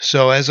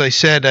So as I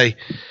said, I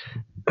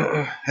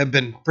have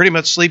been pretty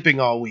much sleeping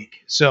all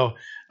week. So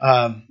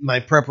my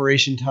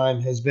preparation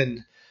time has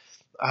been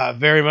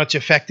very much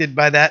affected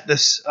by that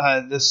this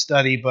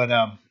study. But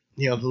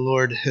the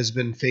Lord has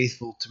been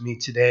faithful to me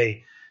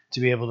today to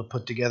be able to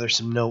put together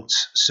some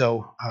notes.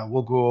 So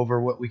we'll go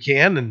over what we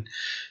can and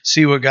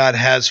see what God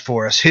has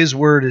for us. His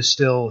word is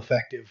still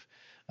effective.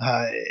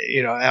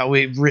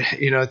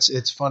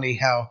 It's funny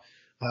how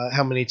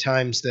many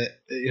times that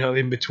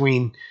in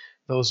between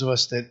those of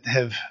us that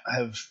have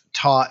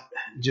taught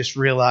just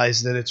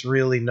realize that it's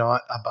really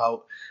not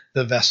about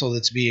the vessel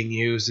that's being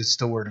used. It's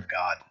the word of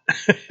God.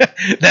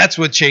 That's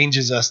what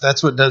changes us.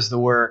 That's what does the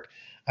work.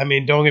 I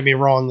mean, don't get me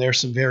wrong. There's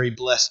some very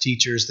blessed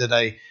teachers that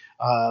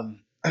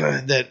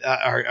that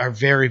are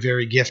very,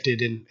 very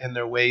gifted in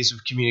their ways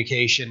of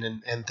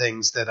communication and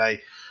things that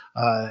I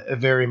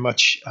very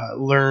much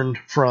learned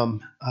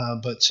from.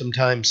 But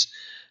sometimes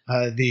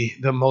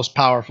the most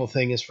powerful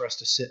thing is for us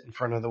to sit in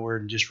front of the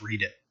word and just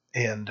read it.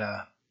 And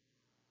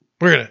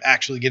we're going to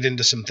actually get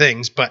into some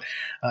things, but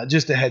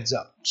just a heads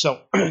up.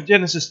 So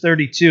Genesis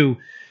 32.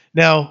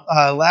 Now,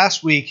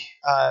 last week,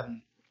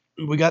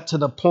 we got to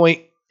the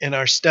point in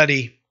our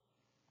study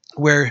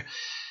where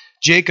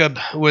Jacob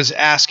was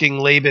asking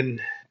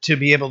Laban to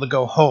be able to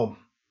go home.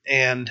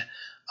 And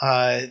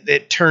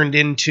it turned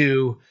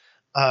into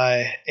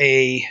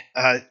a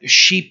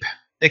sheep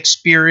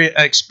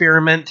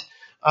experiment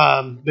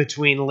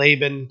between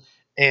Laban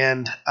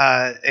and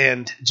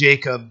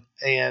Jacob.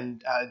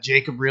 And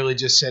Jacob really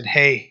just said,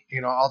 "Hey,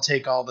 I'll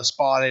take all the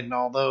spotted and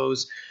all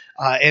those."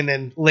 And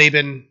then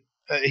Laban,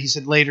 he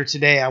said, "Later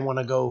today, I want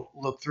to go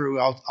look through.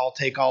 I'll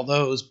take all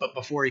those." But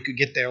before he could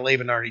get there,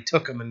 Laban already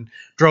took him and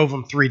drove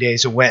him 3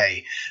 days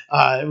away.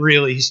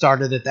 Really, he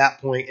started at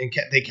that point, and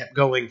they kept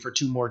going for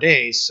 2 more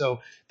days. So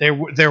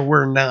there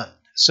were none.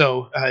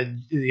 So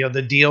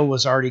the deal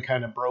was already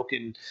kind of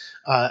broken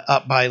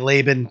up by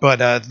Laban,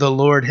 but the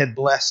Lord had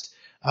blessed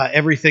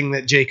everything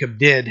that Jacob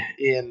did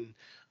in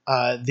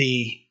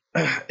the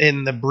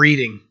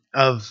breeding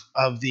of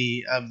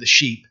the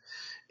sheep.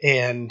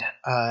 And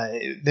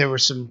there were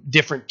some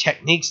different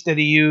techniques that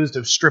he used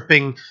of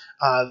stripping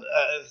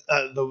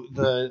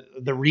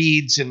the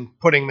reeds and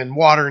putting them in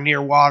water,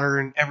 near water,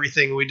 and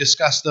everything. We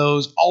discussed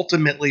those.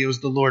 Ultimately, it was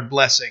the Lord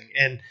blessing.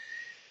 And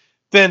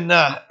then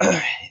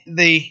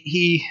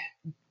he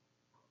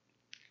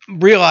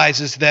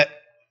realizes that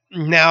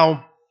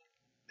now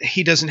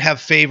he doesn't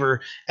have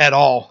favor at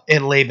all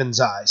in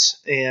Laban's eyes.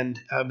 And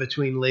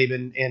between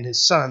Laban and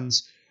his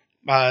sons,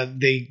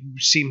 they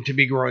seem to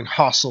be growing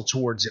hostile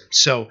towards him.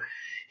 So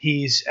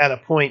he's at a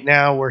point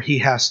now where he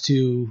has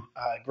to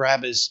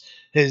grab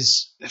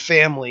his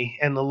family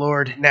and the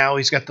Lord. Now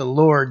he's got the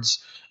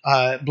Lord's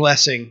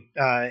blessing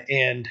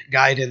and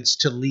guidance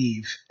to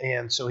leave.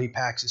 And so he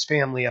packs his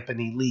family up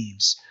and he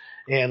leaves.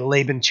 And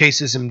Laban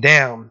chases him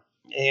down.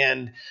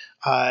 And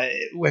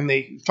when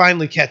they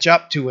finally catch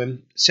up to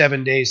him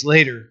 7 days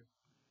later,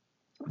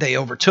 they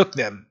overtook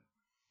them.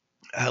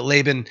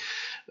 Laban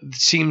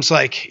seems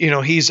like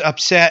he's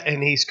upset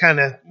and he's kind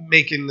of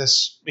making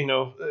this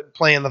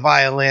playing the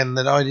violin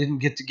that I didn't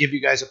get to give you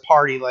guys a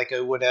party like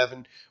I would have,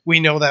 and we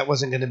know that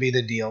wasn't going to be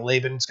the deal.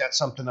 Laban's got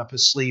something up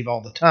his sleeve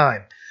all the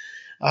time.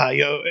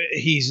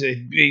 He's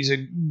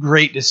a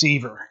great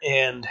deceiver,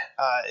 and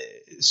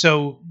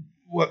so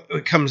what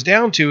it comes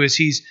down to is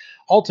he's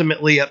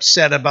ultimately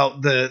upset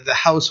about the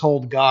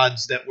household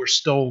gods that were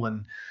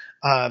stolen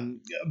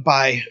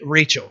by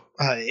Rachel.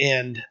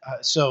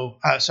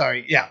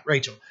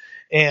 Rachel.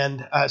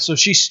 And so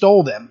she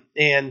stole them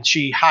and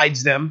she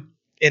hides them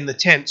in the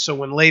tent. So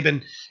when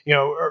Laban,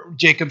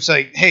 Jacob's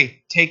like,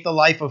 "Hey, take the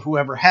life of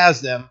whoever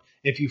has them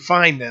if you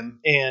find them."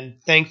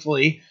 And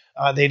thankfully,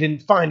 they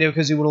didn't find it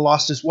because he would have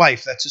lost his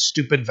wife. That's a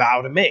stupid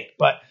vow to make.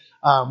 But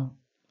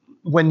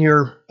when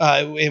you're,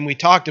 and we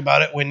talked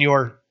about it, when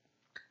you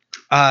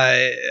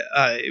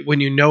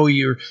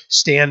you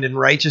stand in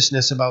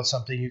righteousness about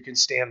something, you can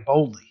stand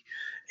boldly.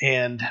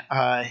 And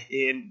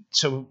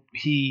so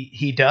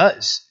he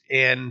does.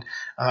 And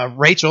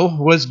Rachel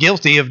was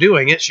guilty of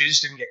doing it. She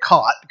just didn't get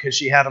caught because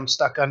she had him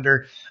stuck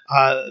under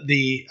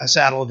the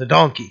saddle of the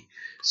donkey.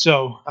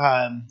 So,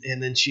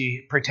 and then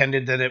she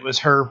pretended that it was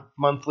her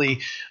monthly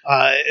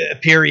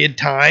period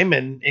time.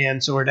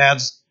 And so her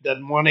dad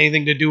doesn't want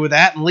anything to do with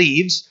that and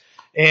leaves.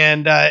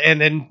 And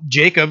then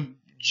Jacob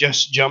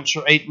just jumps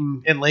right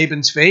in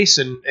Laban's face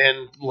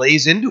and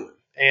lays into him.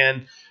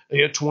 And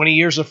 20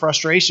 years of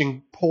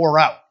frustration pour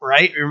out,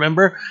 right?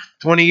 Remember?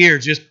 20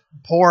 years just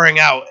pouring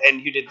out.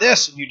 And you did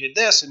this, and you did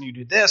this, and you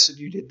did this, and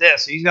you did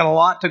this. He's got a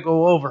lot to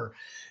go over.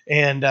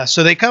 And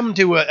so they come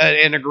to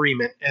an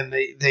agreement, and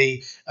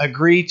they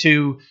agree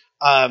to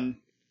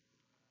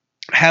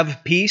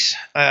have peace.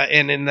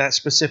 And in that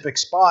specific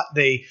spot,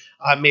 they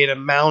made a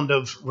mound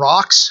of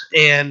rocks,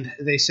 and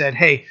they said,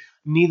 "Hey,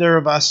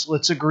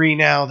 let's agree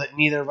now that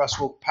neither of us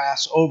will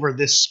pass over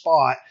this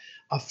spot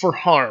for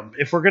harm.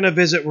 If we're going to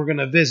visit, we're going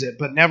to visit,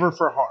 but never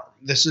for harm.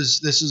 This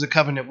is a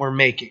covenant we're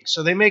making."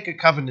 So they make a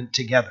covenant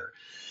together.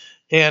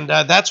 And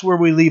that's where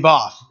we leave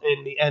off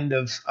in the end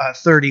of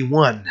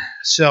 31.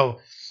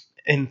 So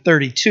in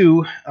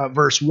 32,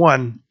 verse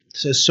 1, it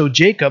says, "So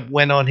Jacob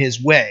went on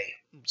his way."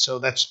 So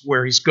that's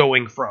where he's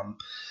going from.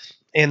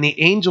 "And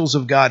the angels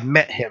of God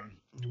met him.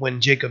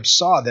 When Jacob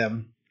saw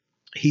them,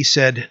 he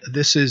said,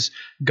 'This is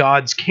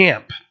God's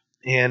camp.'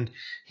 And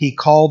he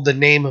called the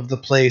name of the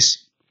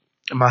place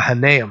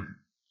Mahanaim."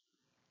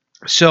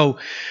 So,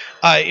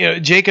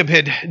 Jacob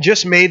had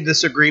just made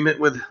this agreement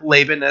with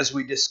Laban, as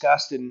we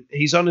discussed, and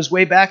he's on his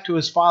way back to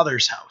his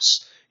father's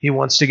house. He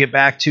wants to get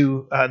back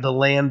to the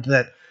land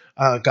that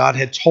God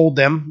had told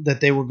them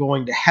that they were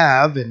going to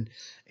have, and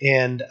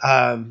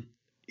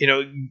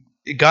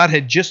God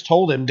had just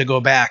told him to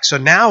go back. So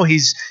now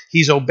he's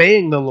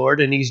obeying the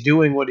Lord and he's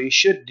doing what he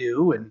should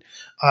do. And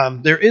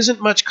there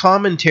isn't much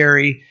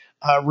commentary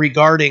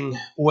regarding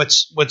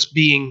what's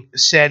being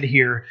said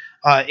here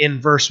in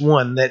verse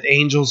 1, that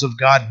angels of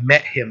God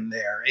met him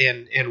there,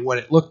 and what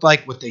it looked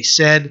like, what they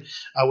said,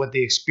 what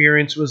the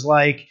experience was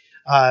like.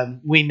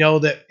 We know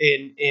that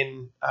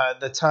in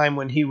the time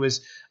when he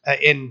was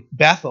in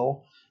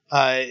Bethel,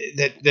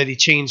 that he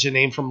changed the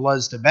name from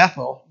Luz to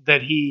Bethel,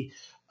 that he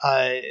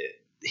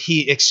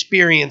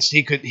experienced,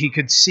 he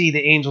could see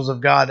the angels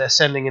of God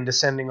ascending and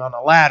descending on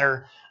a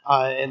ladder,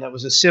 and that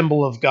was a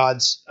symbol of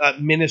God's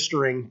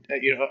ministering,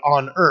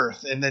 on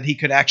earth, and that he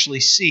could actually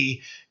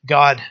see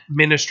God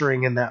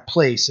ministering in that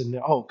place, and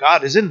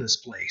God is in this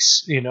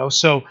place,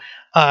 So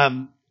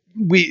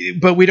we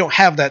don't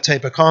have that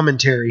type of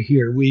commentary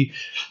here. We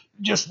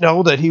just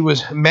know that he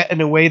was met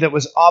in a way that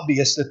was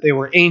obvious that they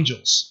were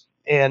angels,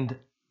 and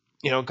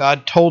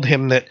God told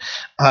him that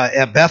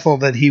at Bethel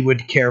that he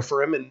would care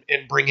for him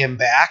and bring him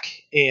back.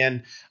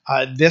 And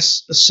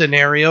this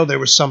scenario, there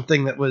was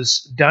something that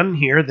was done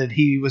here that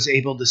he was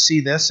able to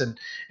see this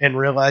and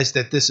realize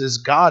that this is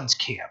God's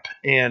camp.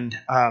 And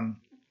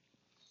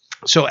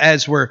so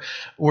as we're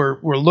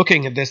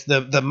looking at this,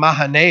 the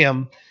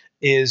Mahanaim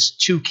is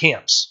two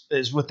camps,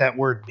 is what that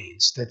word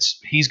means.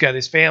 He's got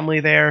his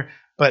family there,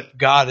 but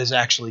God is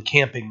actually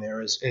camping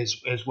there,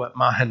 is what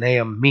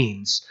Mahanaim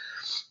means.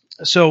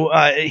 So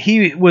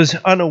he was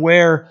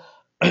unaware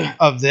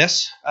of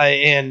this,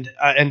 and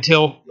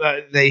until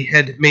they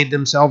had made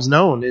themselves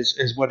known,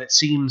 is what it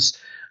seems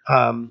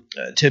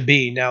to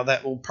be. Now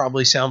that will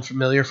probably sound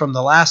familiar from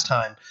the last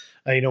time.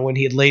 When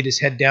he had laid his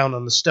head down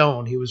on the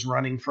stone, he was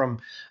running from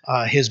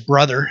his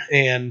brother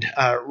and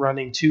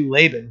running to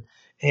Laban.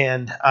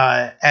 And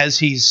as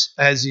he's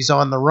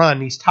on the run,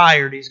 he's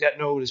tired. He's got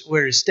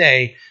nowhere to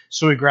stay,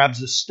 so he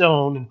grabs a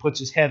stone and puts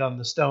his head on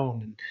the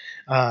stone.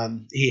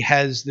 And he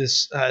has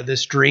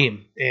this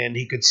dream, and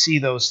he could see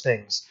those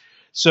things.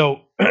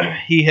 So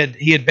he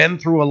had been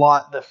through a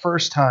lot the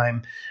first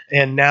time,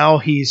 and now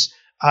he's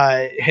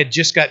had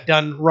just got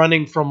done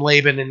running from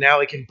Laban, and now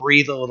he can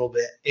breathe a little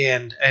bit,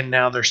 and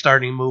now they're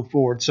starting to move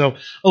forward. So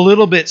a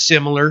little bit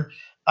similar,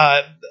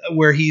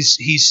 where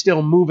he's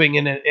still moving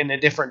in a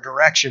different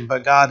direction,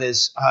 but God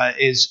is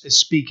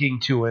speaking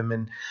to him,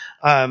 and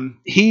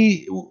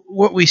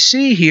what we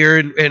see here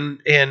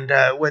and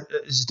what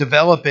is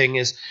developing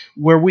is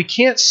where we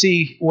can't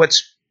see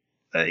what's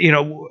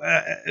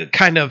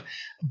kind of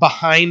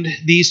behind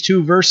these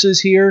two verses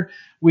here.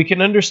 We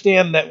can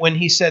understand that when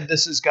he said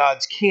this is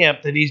God's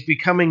camp, that he's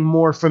becoming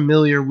more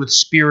familiar with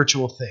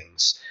spiritual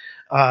things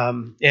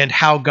and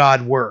how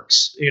God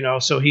works.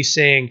 So he's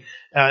saying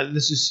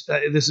this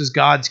is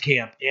God's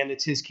camp and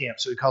it's his camp.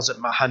 So he calls it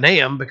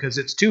Mahanaim because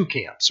it's two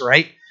camps,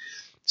 right?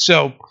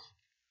 So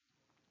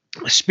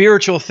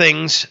spiritual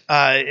things,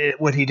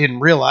 what he didn't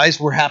realize,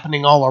 were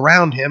happening all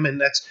around him,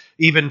 and that's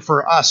even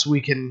for us.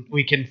 We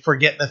can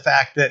forget the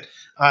fact that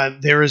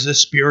there is a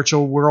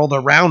spiritual world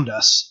around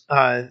us.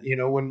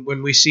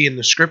 When we see in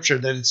the scripture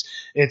that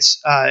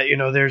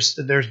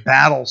there's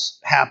battles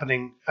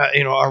happening,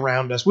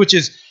 around us, which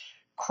is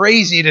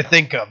crazy to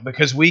think of,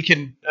 because we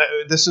can.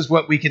 This is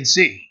what we can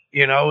see.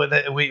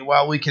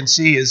 While we can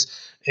see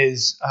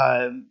is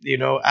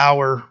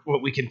our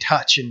what we can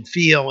touch and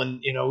feel,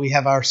 and we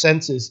have our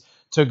senses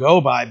to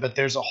go by, but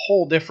there's a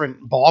whole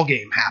different ball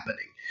game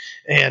happening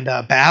and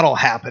battle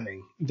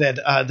happening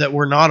that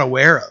we're not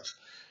aware of.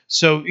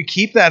 So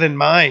keep that in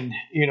mind,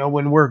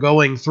 when we're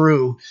going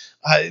through.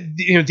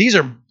 These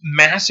are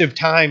massive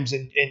times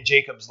in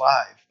Jacob's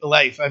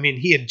life. I mean,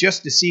 he had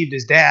just deceived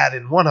his dad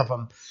in one of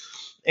them,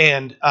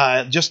 and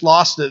just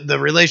lost the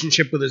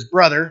relationship with his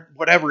brother,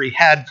 whatever he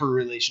had for a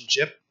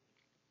relationship,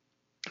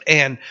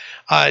 and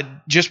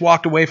just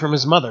walked away from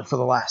his mother for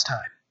the last time.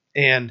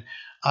 And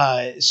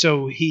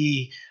so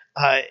he,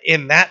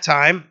 in that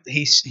time,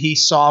 he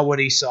saw what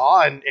he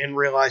saw and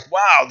realized,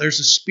 wow, there's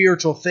a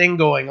spiritual thing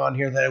going on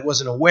here that I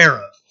wasn't aware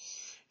of.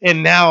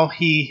 And now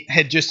he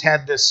had just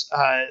had this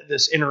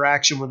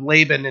interaction with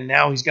Laban, and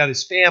now he's got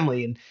his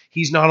family, and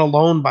he's not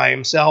alone by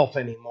himself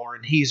anymore,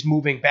 and he's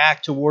moving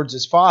back towards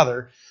his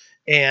father,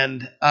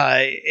 and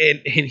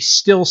he's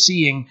still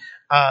seeing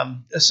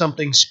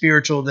something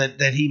spiritual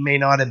that he may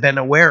not have been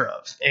aware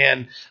of.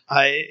 And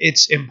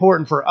it's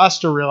important for us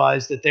to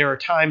realize that there are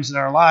times in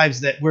our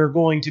lives that we're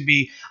going to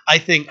be, I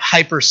think,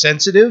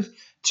 hypersensitive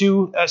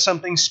to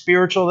something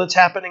spiritual that's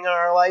happening in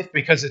our life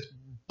because it's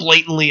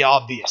blatantly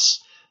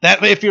obvious.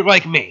 That if you're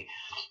like me,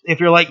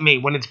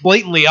 when it's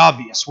blatantly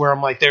obvious, where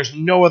I'm like, there's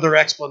no other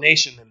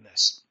explanation than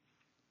this.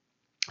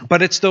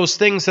 But it's those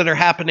things that are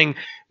happening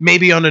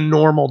maybe on a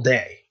normal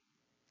day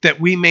that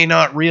we may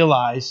not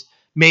realize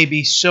may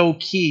be so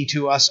key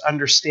to us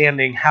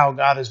understanding how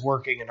God is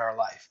working in our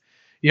life.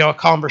 A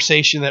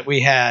conversation that we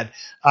had.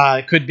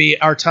 It could be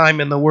our time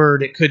in the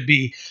Word. It could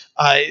be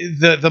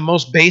the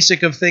most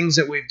basic of things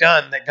that we've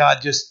done that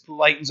God just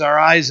lightens our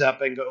eyes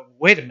up and go,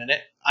 wait a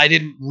minute, I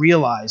didn't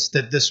realize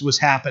that this was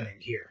happening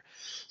here.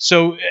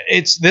 So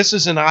this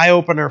is an eye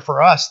opener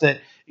for us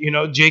that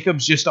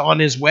Jacob's just on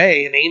his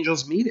way and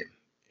angels meet him.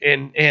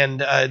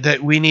 And that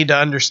we need to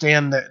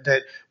understand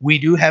that we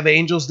do have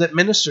angels that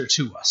minister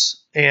to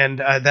us, and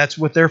that's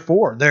what they're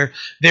for.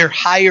 They're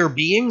higher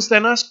beings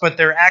than us, but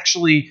they're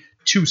actually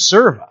to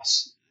serve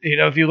us.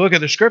 If you look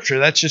at the scripture,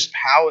 that's just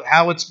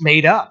how it's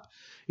made up.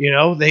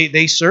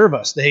 They serve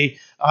us. They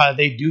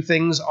do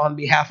things on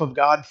behalf of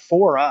God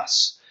for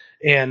us,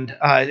 and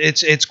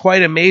it's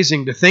quite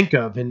amazing to think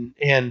of. And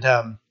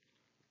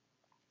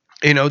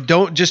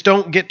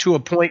don't get to a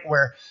point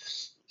where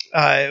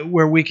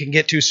we can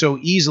get to so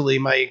easily.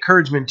 My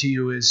encouragement to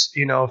you is,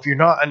 if you're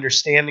not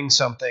understanding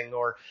something,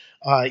 or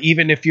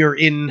even if you're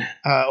in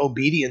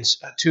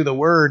obedience to the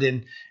Word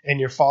and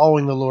you're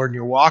following the Lord and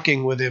you're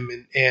walking with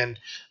Him, and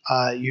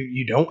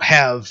you don't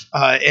have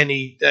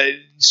any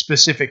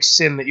specific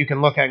sin that you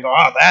can look at and go,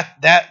 oh,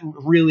 that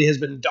really has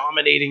been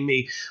dominating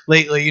me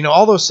lately.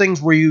 All those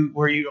things where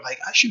you're like,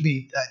 I should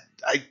be.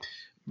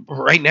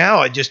 Right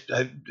now,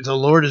 the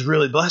Lord is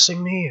really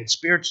blessing me and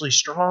spiritually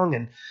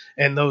strong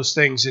and those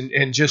things,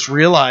 and just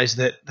realize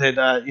that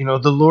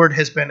the Lord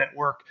has been at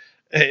work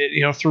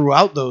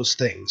throughout those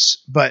things.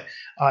 But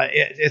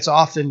it's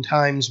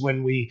oftentimes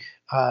when we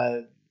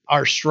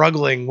are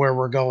struggling where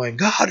we're going,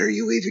 God, are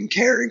you even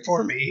caring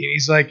for me? And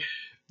He's like,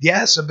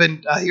 yes, I've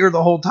been here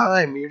the whole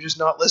time. You're just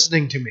not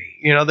listening to me.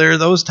 There are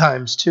those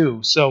times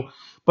too. So,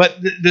 but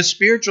the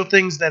spiritual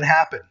things that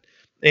happen.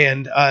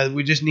 And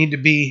we just need to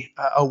be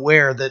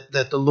aware that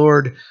the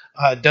Lord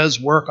does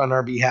work on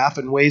our behalf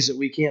in ways that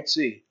we can't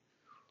see.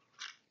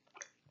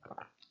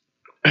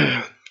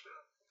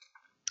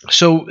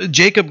 So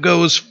Jacob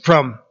goes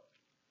from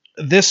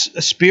this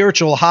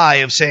spiritual high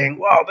of saying,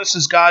 wow, this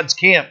is God's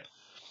camp,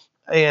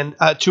 and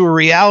to a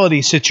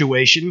reality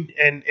situation.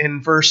 And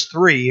in verse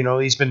 3,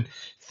 he's been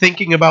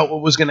thinking about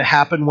what was going to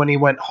happen when he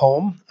went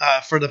home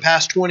for the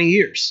past 20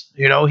 years.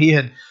 He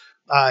and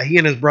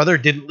his brother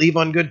didn't leave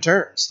on good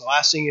terms. The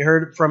last thing he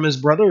heard from his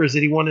brother is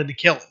that he wanted to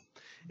kill him.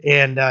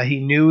 And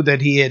he knew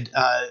that he had,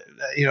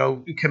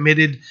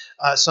 committed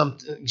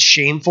something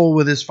shameful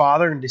with his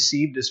father and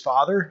deceived his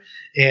father.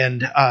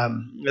 And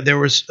there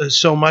was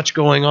so much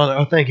going on.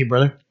 Oh, thank you,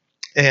 brother.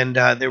 And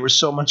there was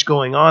so much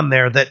going on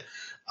there that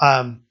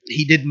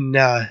he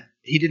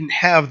didn't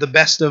have the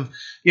best of.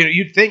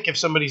 You'd think if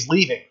somebody's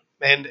leaving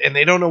and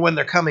they don't know when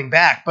they're coming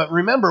back. But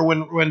remember,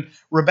 when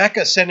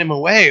Rebecca sent him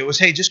away, it was,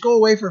 hey, just go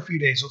away for a few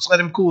days. Let's let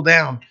him cool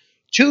down.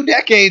 2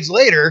 decades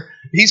later,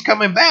 he's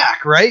coming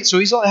back, right? So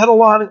he's had a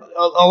lot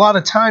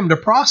of time to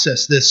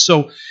process this.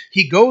 So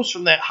he goes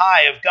from that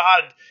high of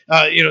God,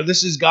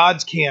 this is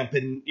God's camp,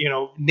 and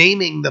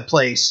naming the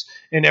place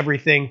and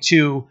everything,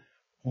 to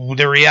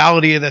the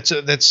reality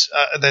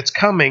that's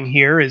coming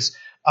here is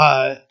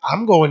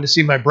I'm going to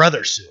see my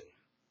brother soon,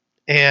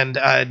 and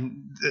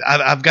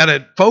I've got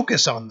to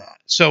focus on that.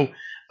 So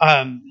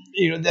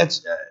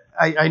that's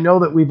I know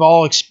that we've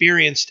all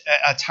experienced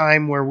a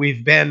time where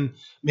we've been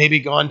maybe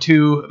gone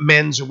to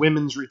men's or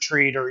women's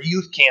retreat or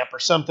youth camp or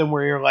something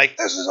where you're like,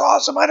 this is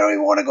awesome, I don't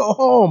even want to go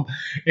home.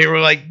 And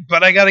we're like,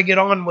 but I got to get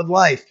on with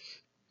life.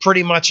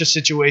 Pretty much a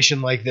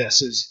situation like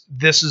this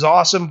is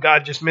awesome.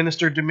 God just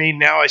ministered to me.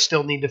 Now I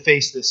still need to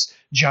face this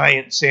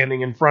giant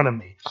standing in front of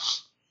me.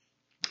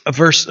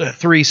 Verse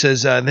 3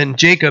 says, then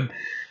Jacob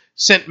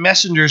sent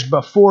messengers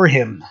before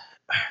him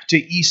to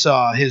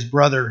Esau, his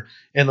brother,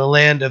 in the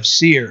land of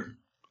Seir,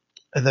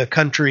 the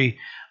country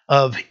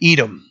of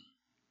Edom.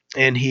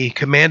 And he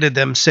commanded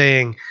them,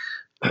 saying,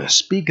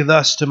 speak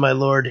thus to my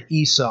lord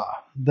Esau.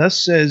 Thus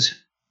says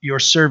your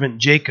servant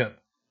Jacob.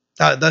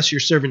 Thus your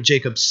servant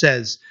Jacob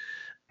says,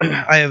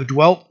 I have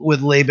dwelt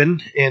with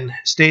Laban and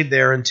stayed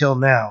there until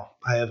now.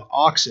 I have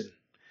oxen,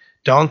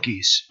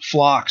 donkeys,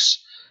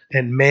 flocks,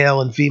 and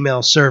male and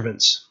female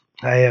servants.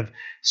 I have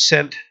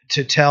sent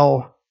to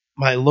tell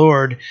my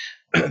lord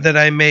that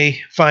I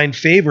may find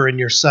favor in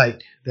your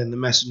sight. Then the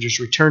messengers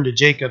returned to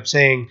Jacob,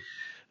 saying,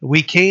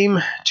 we came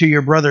to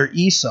your brother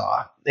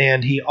Esau,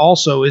 and he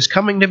also is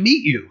coming to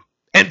meet you,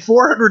 and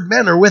 400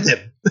 men are with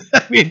him.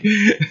 I mean,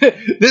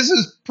 this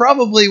is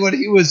probably what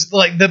he was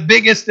like, the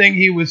biggest thing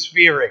he was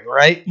fearing,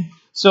 right?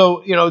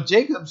 So,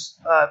 Jacob's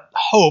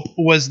hope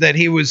was that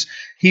he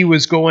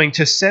was going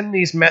to send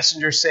these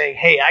messengers saying,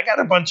 hey, I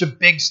got a bunch of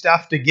big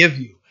stuff to give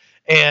you.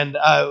 And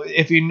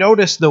if you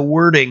notice the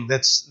wording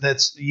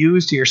that's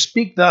used here,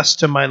 speak thus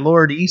to my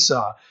lord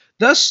Esau.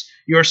 Thus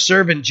your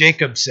servant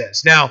Jacob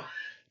says. Now,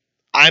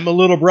 I'm a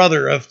little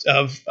brother of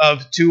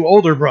 2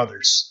 older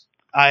brothers.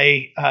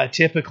 I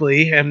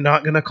typically am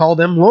not going to call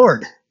them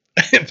Lord.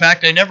 In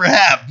fact, I never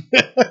have,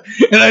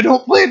 and I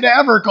don't plan to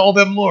ever call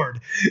them Lord.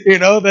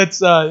 That's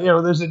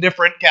there's a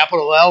different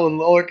capital L and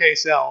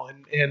lowercase L,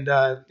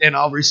 and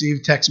I'll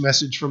receive text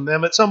message from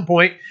them at some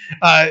point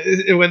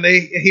when they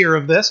hear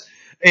of this,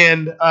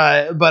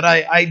 but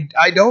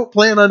I don't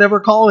plan on ever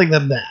calling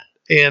them that.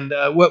 And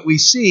what we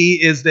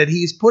see is that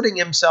he's putting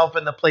himself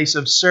in the place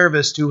of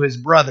service to his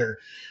brother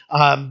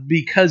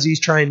because he's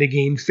trying to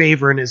gain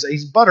favor, and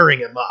he's buttering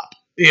him up.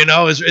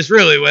 Is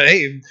really what,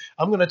 hey,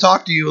 I'm going to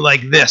talk to you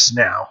like this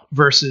now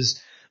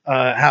versus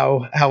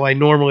how I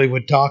normally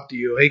would talk to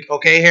you. Hey,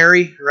 okay,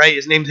 Harry, right?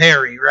 His name's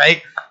Harry,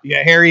 right? You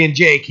got Harry and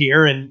Jake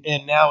here, and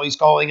now he's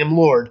calling him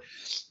Lord.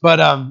 But,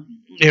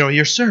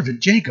 your servant,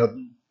 Jacob.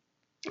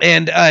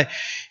 And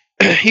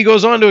he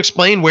goes on to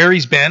explain where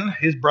he's been.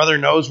 His brother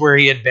knows where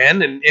he had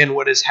been and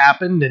what has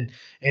happened.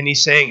 And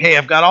he's saying, hey,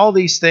 I've got all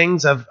these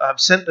things. I've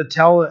sent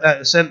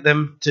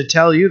them to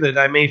tell you that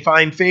I may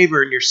find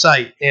favor in your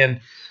sight. And,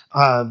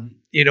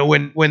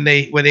 when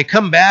they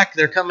come back,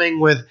 they're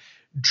coming with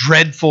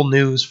dreadful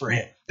news for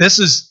him. This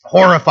is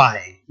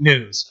horrifying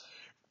news.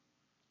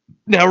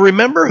 Now,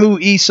 remember who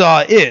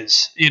Esau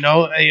is,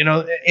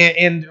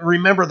 and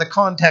remember the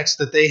context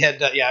that they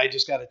had. I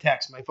just got a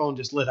text. My phone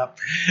just lit up.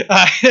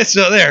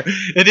 So there,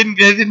 it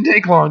didn't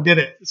take long, did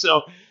it?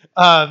 So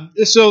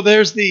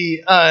there's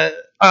the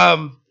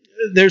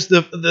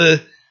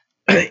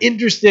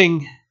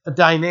interesting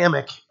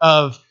dynamic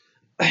of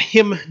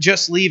him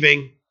just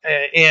leaving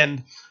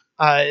and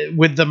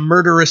with the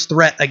murderous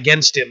threat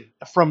against him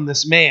from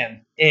this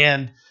man.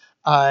 And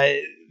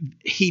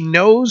he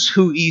knows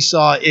who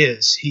Esau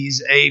is.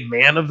 He's a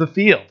man of the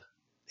field.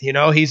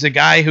 He's a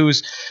guy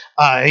who's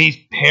he's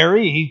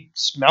hairy. He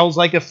smells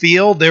like a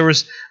field. He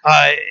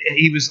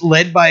was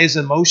led by his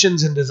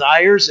emotions and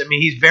desires. I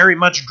mean, he's very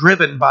much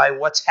driven by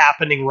what's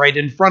happening right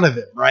in front of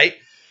him, right?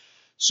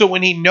 So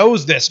when he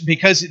knows this,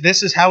 because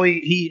this is how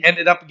he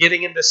ended up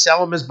getting him to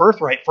sell him his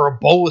birthright for a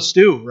bowl of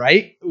stew,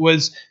 right?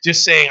 Was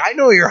just saying, I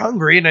know you're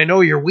hungry and I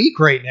know you're weak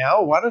right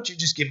now. Why don't you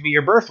just give me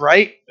your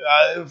birthright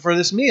for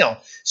this meal?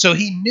 So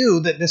he knew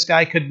that this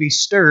guy could be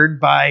stirred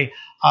by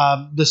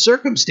the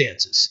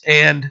circumstances.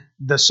 And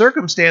the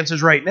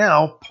circumstances right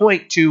now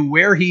point to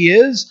where he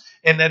is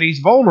and that he's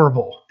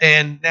vulnerable.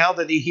 And now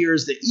that he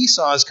hears that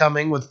Esau is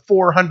coming with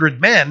 400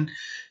 men,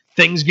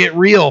 things get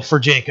real for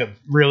Jacob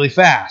really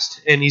fast,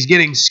 and he's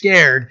getting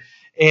scared.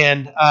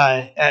 And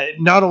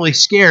not only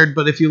scared,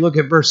 but if you look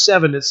at verse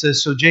 7, it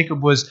says, so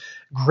Jacob was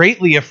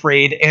greatly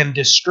afraid and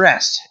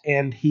distressed,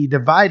 and he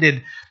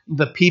divided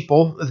the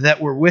people that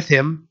were with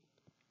him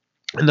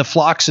and the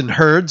flocks and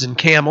herds and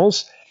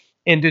camels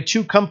into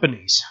two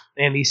companies.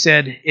 And he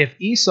said, if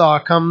Esau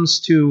comes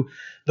to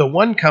the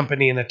one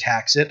company and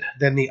attacks it,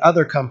 then the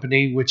other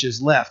company which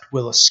is left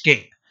will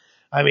escape.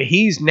 I mean,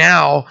 he's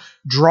now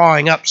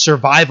drawing up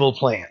survival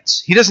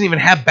plans. He doesn't even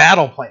have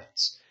battle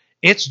plans.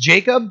 It's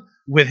Jacob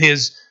with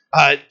his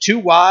two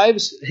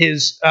wives,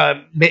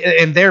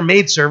 and their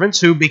maidservants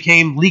who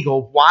became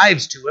legal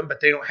wives to him, but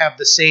they don't have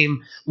the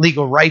same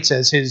legal rights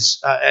as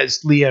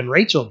as Leah and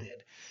Rachel did.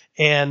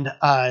 And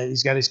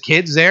he's got his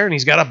kids there, and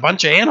he's got a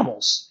bunch of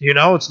animals.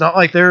 It's not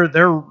like they're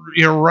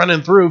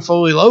running through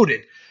fully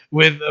loaded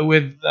with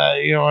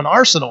an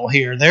arsenal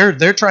here.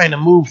 They're trying to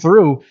move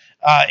through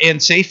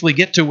and safely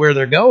get to where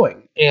they're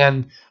going.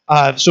 And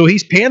so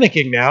he's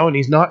panicking now, and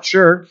he's not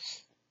sure,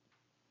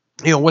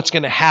 what's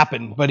going to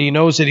happen. But he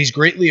knows that he's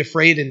greatly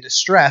afraid and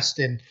distressed,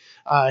 and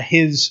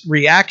his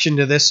reaction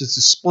to this is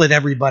to split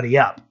everybody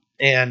up.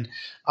 And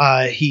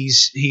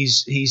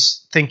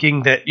he's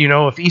thinking that,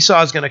 if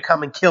Esau is going to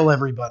come and kill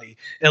everybody,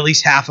 at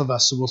least half of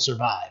us will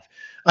survive.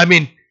 I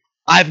mean,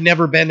 I've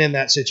never been in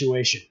that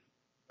situation.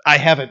 I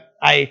haven't.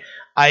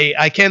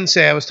 I can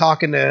say I was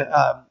talking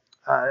to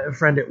a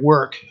friend at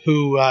work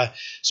who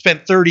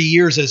spent 30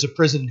 years as a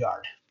prison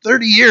guard.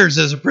 30 years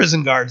as a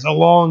prison guard is a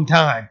long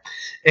time.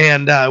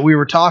 And we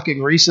were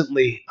talking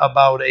recently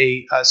about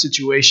a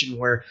situation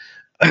where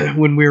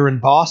when we were in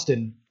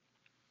Boston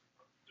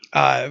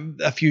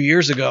a few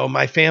years ago,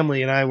 my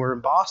family and I were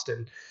in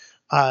Boston.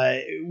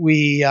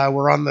 We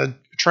were on the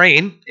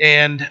train,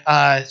 and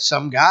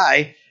some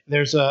guy,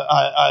 there's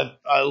a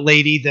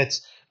lady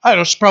that's, I don't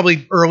know, she's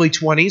probably early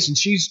 20s, and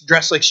she's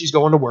dressed like she's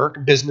going to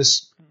work,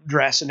 business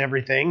dress and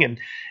everything,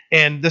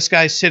 and this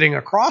guy's sitting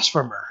across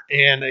from her,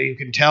 and you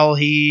can tell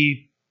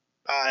he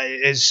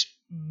is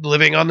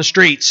living on the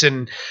streets,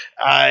 and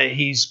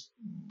he's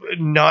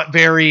not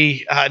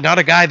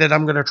a guy that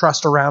I'm going to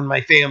trust around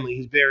my family.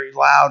 He's very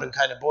loud and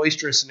kind of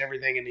boisterous and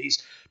everything, and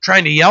he's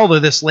trying to yell to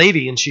this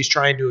lady, and she's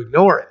trying to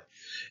ignore it.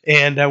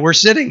 And we're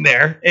sitting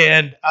there,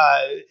 and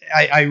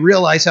I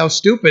realize how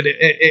stupid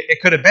it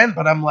could have been,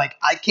 but I'm like,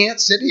 I can't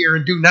sit here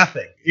and do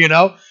nothing,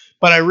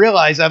 But I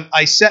realize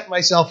I set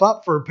myself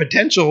up for a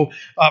potential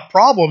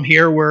problem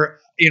here where,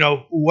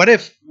 what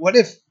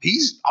if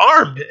he's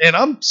armed and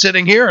I'm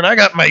sitting here and I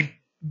got my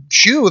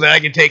shoe that I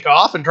can take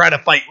off and try to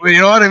fight,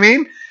 you know what I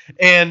mean?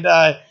 And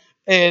I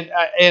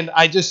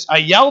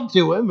yelled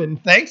to him,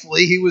 and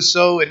thankfully he was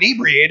so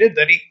inebriated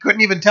that he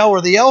couldn't even tell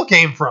where the yell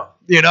came from.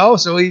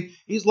 So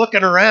he's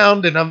looking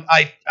around, and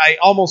I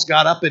almost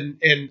got up and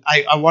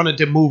I wanted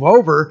to move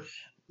over,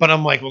 but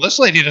I'm like, well, this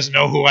lady doesn't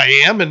know who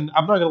I am, and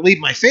I'm not going to leave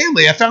my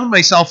family. I found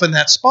myself in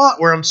that spot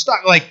where I'm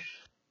stuck. Like,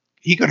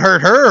 he could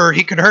hurt her or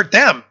he could hurt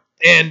them.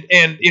 And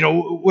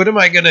what am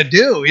I going to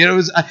do?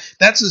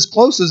 That's as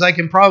close as I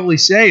can probably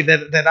say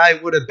that I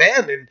would have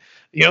been.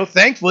 And,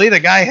 thankfully the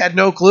guy had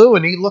no clue,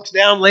 and he looks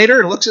down later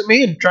and looks at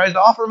me and tries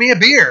to offer me a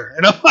beer.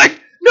 And I'm like,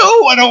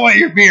 no, I don't want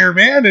your beer,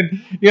 man.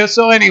 And,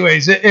 so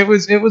anyways, it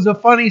was a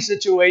funny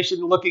situation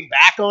looking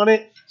back on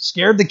it.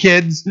 Scared the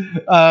kids.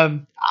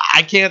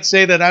 I can't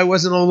say that I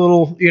wasn't a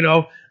little,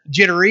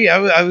 jittery.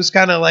 I was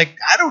kind of like,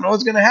 I don't know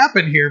what's going to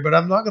happen here, but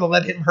I'm not going to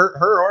let him hurt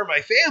her or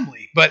my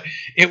family. But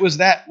it was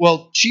that,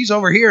 well, she's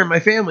over here and my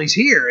family's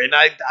here. And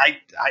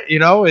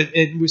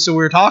so we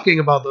were talking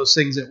about those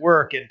things at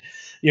work, and,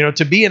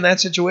 to be in that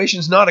situation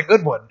is not a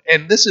good one.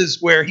 And this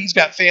is where he's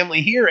got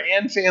family here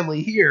and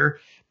family here.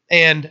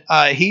 And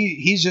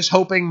he's just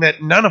hoping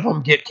that none of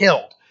them get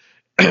killed.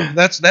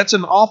 That's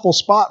an awful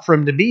spot for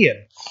him to be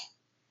in.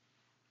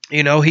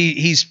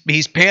 He's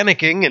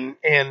panicking,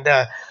 and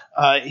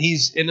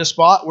he's in a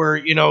spot where,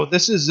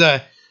 this is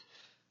a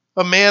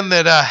man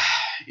that,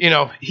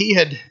 he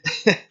had,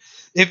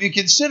 if you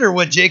consider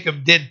what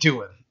Jacob did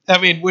to him. I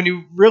mean, when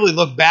you really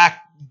look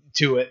back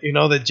to it,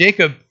 that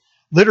Jacob,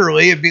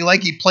 literally, it'd be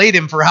like he played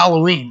him for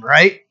Halloween,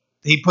 right?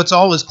 He puts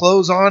all his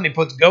clothes on, he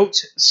puts goat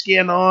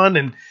skin on,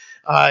 and,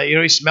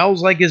 he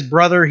smells like his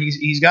brother.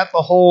 He's got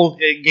the whole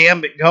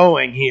gambit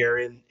going here,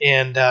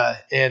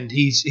 and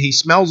he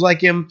smells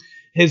like him.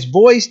 His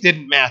voice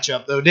didn't match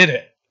up, though, did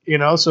it?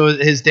 So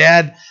his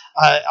dad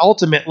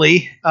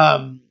ultimately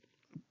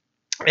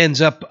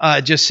ends up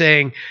just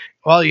saying,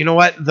 well, you know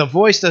what? The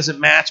voice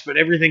doesn't match, but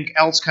everything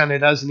else kind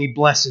of does, and he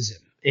blesses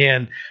him.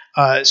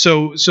 And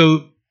so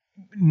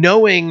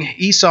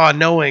Esau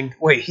knowing,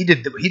 wait, he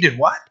did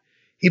what?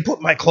 He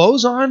put my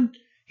clothes on?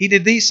 He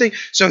did these things.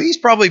 So he's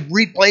probably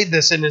replayed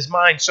this in his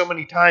mind so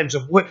many times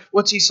of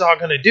what's Esau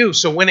going to do.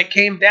 So when it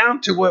came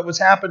down to what was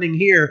happening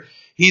here,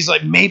 he's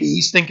like, maybe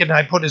he's thinking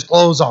I put his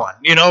clothes on.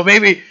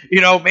 Maybe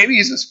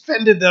he's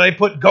offended that I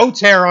put goat's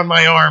hair on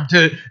my arm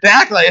to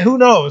act like, who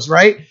knows,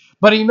 right?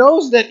 But he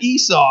knows that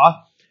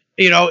Esau,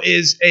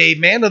 is a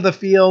man of the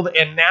field,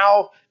 and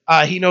now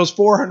he knows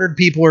 400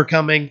 people are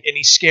coming, and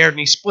he's scared, and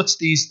he splits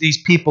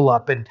these people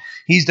up, and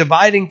he's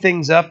dividing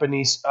things up, and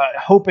he's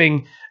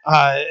hoping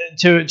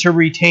to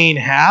retain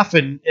half.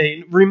 And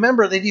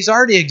remember that he's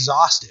already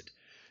exhausted.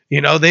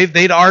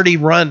 They'd already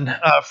run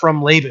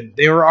from Laban.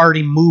 They were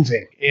already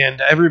moving,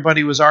 and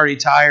everybody was already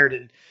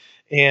tired.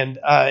 And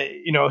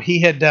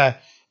he had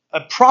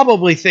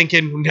probably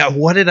thinking, now,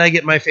 what did I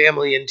get my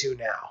family into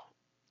now?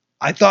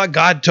 I thought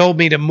God told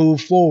me to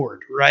move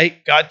forward,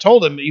 right? God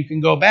told him that you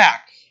can go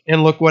back.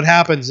 And look what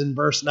happens in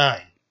verse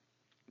 9.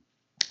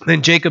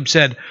 Then Jacob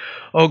said,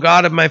 O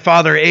God of my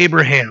father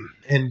Abraham,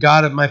 and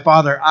God of my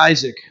father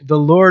Isaac, the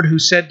Lord who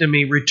said to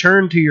me,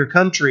 return to your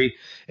country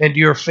and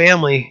your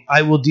family,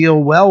 I will deal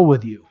well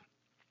with you.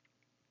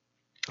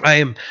 I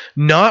am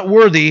not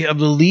worthy of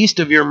the least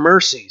of your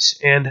mercies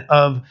and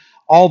of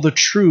all the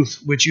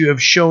truth which you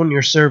have shown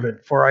your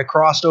servant. For I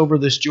crossed over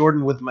this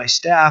Jordan with my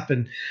staff,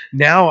 and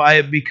now I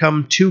have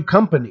become two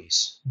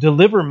companies.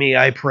 Deliver me,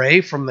 I pray,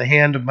 from the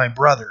hand of my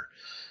brother,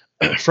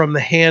 from the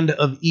hand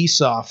of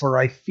Esau, for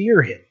I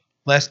fear him,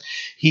 lest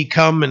he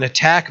come and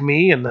attack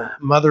me and the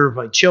mother of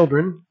my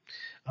children.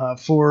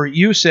 For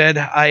you said,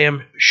 I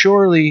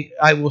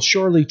will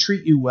surely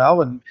treat you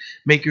well and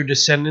make your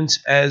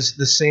descendants as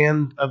the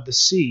sand of the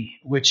sea,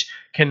 which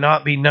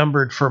cannot be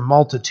numbered for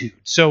multitude.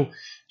 So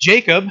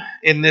Jacob,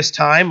 in this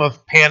time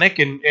of panic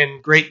and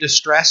great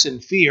distress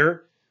and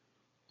fear,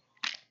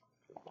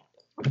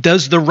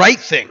 does the right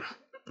thing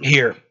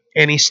here,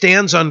 and he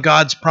stands on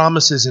God's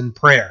promises in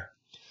prayer.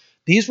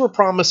 These were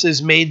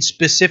promises made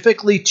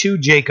specifically to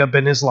Jacob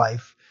in his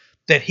life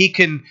that he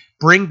can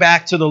bring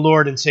back to the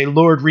Lord and say,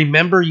 Lord,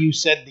 remember you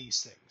said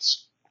these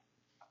things.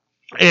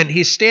 And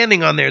he's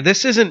standing on there.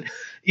 This isn't,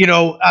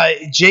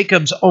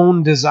 Jacob's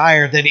own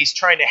desire that he's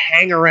trying to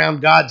hang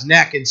around God's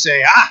neck and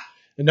say,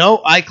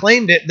 no, I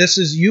claimed it. This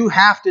is, you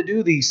have to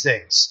do these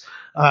things.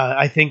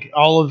 I think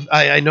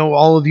I know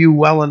all of you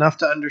well enough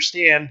to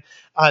understand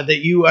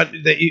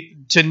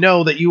to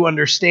know that you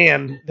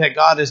understand that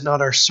God is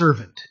not our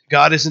servant.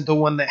 God isn't the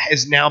one that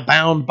is now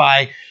bound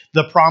by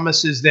the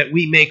promises that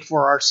we make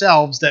for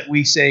ourselves that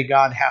we say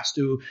God has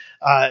to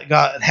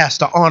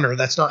honor.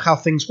 That's not how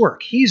things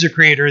work. He's a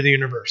creator of the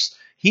universe.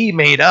 He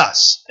made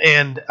us,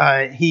 and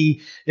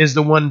he is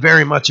the one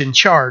very much in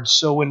charge.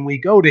 So when we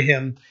go to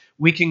him,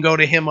 we can go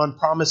to him on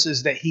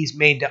promises that he's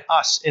made to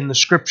us in the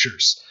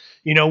scriptures.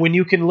 When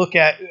you can look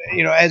at,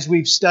 as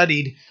we've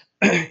studied,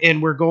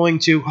 and we're going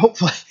to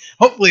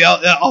hopefully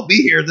I'll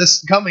be here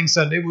this coming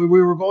Sunday. We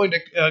were going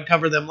to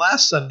cover them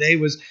last Sunday.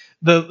 Was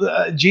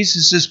the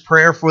Jesus's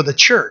prayer for the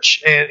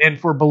church and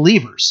for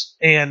believers,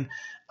 and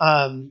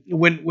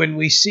when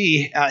we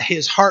see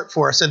his heart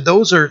for us, and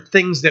those are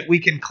things that we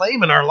can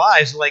claim in our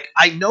lives. Like,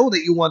 I know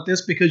that you want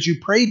this because you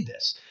prayed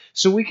this.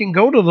 So we can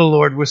go to the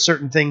Lord with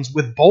certain things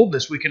with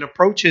boldness. We can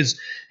approach his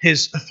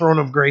throne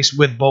of grace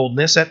with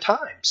boldness at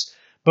times,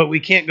 but we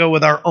can't go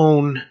with our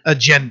own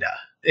agenda.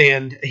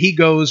 And he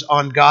goes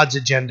on God's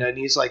agenda, and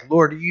he's like,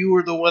 Lord, you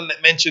were the one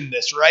that mentioned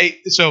this, right?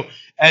 So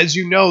as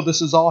you know,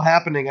 this is all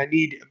happening.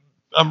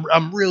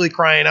 I'm really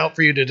crying out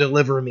for you to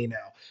deliver me now.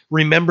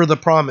 Remember the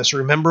promise.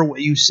 Remember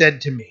what you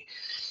said to me.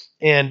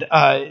 And,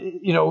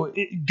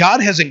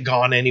 God hasn't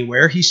gone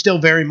anywhere. He's still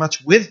very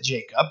much with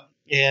Jacob.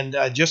 And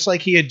just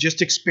like he had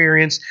just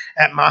experienced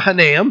at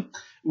Mahanaim,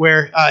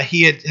 where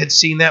he had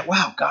seen that,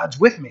 wow, God's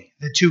with me.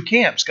 The two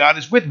camps, God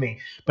is with me.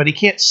 But he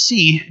can't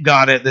see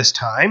God at this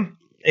time.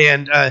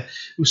 And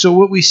so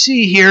what we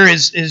see here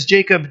is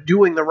Jacob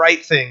doing the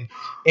right thing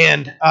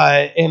and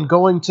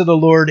going to the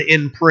Lord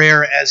in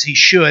prayer as he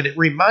should,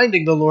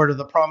 reminding the Lord of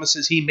the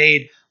promises he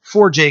made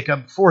for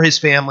Jacob, for his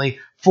family,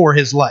 for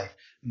his life.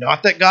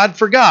 Not that God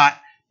forgot,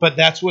 but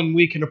that's when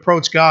we can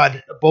approach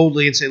God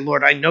boldly and say,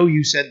 Lord, I know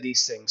you said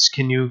these things.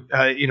 Can you,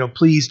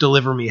 please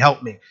deliver me,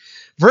 help me.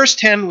 Verse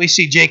 10, we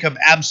see Jacob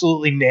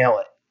absolutely nail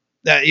it.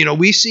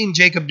 We've seen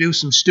Jacob do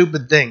some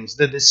stupid things.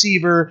 The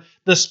deceiver,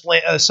 the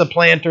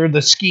supplanter,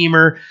 the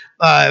schemer.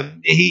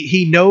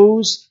 He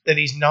knows that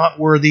he's not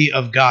worthy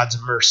of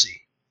God's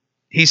mercy.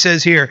 He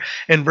says here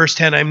in verse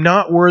 10, I'm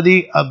not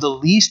worthy of the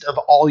least of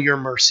all your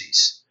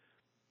mercies.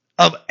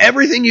 Of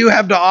everything you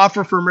have to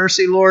offer for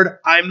mercy, Lord,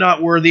 I'm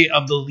not worthy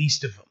of the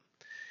least of them.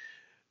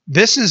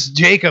 This is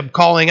Jacob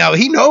calling out.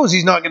 He knows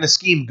he's not going to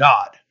scheme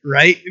God,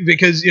 right?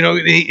 Because,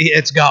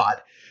 it's God.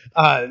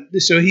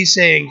 So he's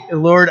saying,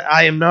 Lord,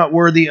 I am not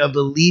worthy of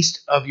the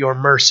least of your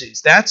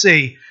mercies. That's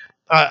a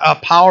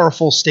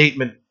powerful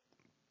statement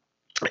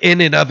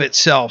in and of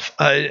itself,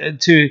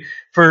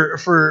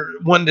 for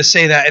one to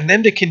say that, and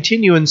then to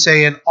continue and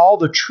say, in all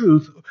the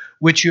truth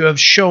which you have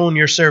shown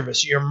your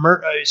servant,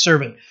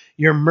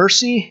 your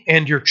mercy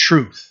and your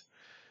truth.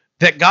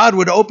 That God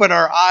would open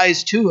our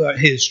eyes to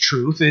his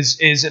truth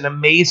is an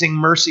amazing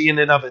mercy in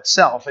and of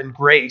itself, and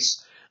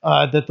grace.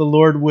 That the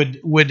Lord would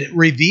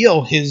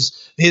reveal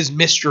his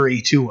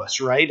mystery to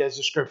us, right? As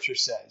the scripture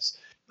says,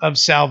 of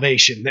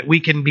salvation, that we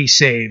can be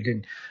saved,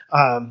 and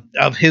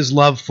of his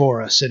love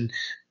for us. And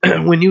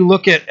when you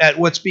look at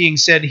what's being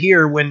said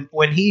here,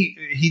 when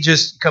he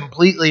just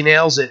completely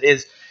nails it,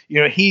 is,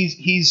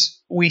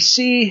 we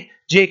see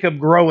Jacob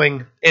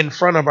growing in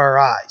front of our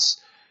eyes,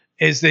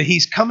 is that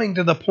he's coming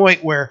to the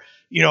point where,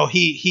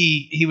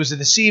 he was a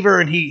deceiver,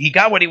 and he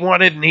got what he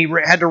wanted, and he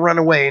had to run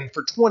away. And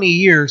for 20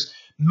 years,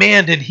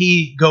 man, did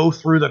he go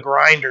through the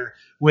grinder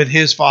with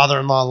his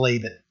father-in-law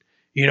Laban.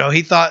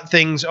 He thought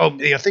things are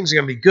going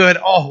to be good.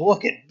 Oh,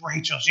 look at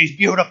Rachel. She's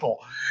beautiful.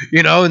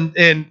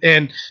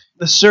 And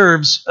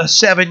serves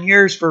 7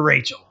 years for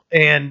Rachel.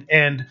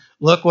 And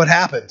look what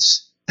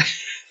happens.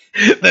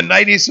 The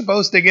night he's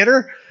supposed to get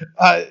her,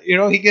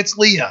 he gets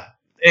Leah.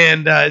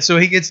 And so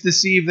he gets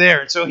deceived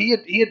there. So he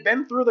had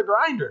been through the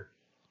grinder.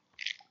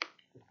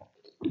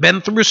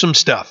 Been through some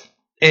stuff.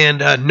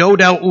 And no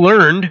doubt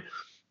learned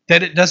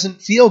that it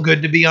doesn't feel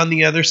good to be on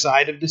the other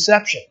side of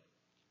deception.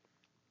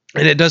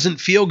 And it doesn't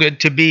feel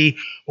good to be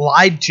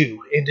lied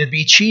to and to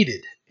be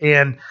cheated.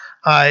 And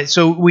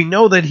so we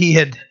know that he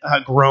had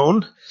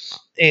grown,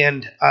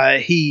 and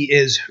he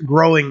is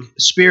growing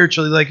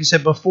spiritually, like you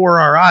said, before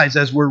our eyes.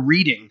 As we're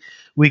reading,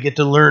 we get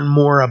to learn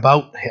more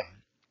about him.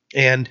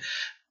 And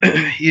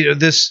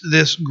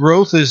this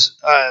growth is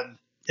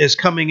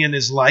coming in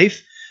his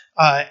life.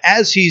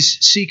 As he's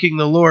seeking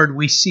the Lord,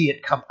 we see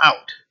it come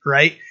out,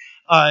 right?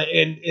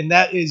 And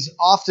that is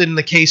often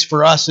the case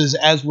for us, is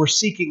as we're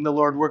seeking the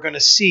Lord, we're going to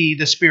see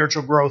the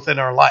spiritual growth in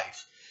our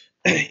life.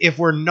 If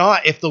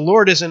the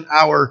Lord isn't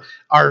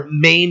our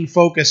main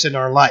focus in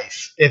our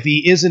life, if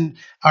he isn't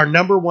our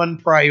number one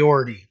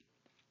priority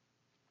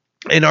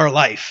in our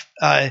life,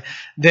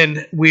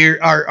 then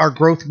our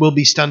growth will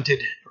be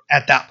stunted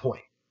at that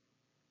point.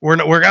 We're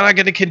not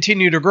going to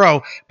continue to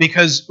grow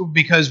because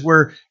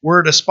we're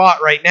at a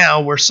spot right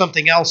now where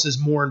something else is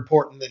more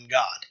important than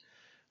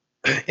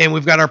God. And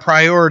we've got our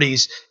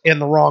priorities in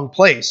the wrong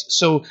place.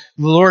 So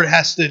the Lord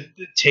has to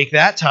take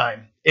that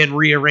time and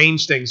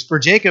rearrange things. For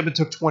Jacob, it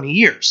took 20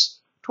 years.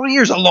 20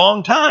 years is a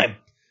long time.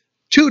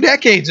 2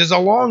 decades is a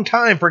long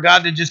time for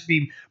God to just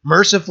be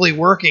mercifully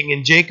working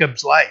in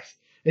Jacob's life.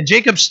 And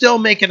Jacob's still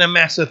making a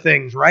mess of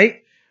things,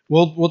 right?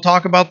 We'll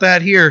talk about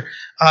that here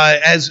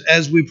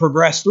as we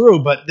progress through.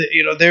 But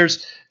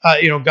there's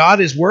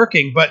God is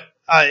working. But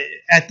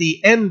at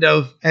the end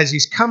as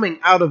he's coming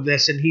out of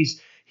this, and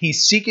he's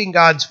seeking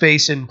God's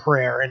face in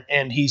prayer,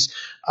 and he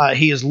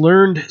has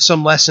learned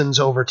some lessons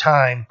over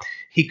time.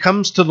 He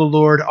comes to the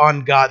Lord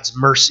on God's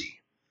mercy,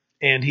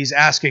 and he's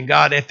asking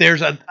God, if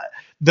there's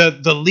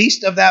the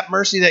least of that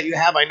mercy that you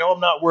have, I know I'm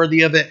not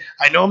worthy of it.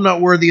 I know I'm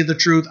not worthy of the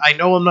truth. I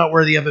know I'm not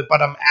worthy of it,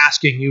 but I'm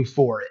asking you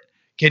for it.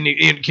 Can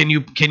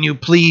you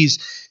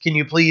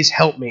please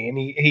help me? And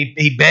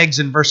he begs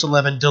in verse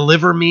 11,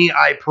 deliver me,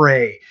 I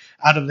pray,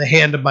 out of the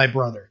hand of my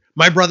brother.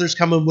 My brother's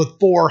coming with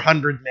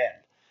 400 men.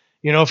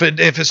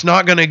 If it's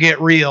not going to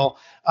get real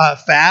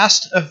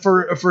fast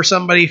for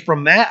somebody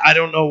from that, I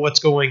don't know what's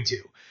going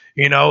to.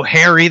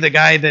 Harry, the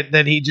guy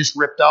that he just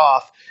ripped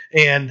off,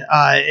 and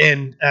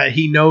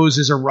he knows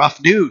is a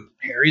rough dude.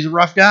 Harry's a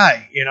rough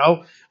guy,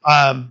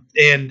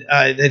 and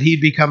that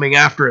he'd be coming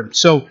after him.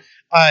 So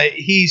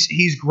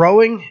he's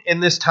growing in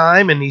this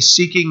time, and he's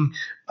seeking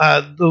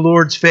the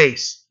Lord's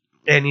face,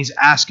 and he's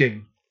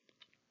asking,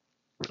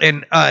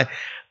 and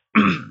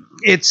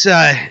it's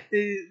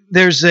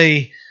there's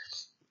a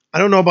I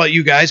don't know about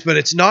you guys, but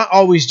it's not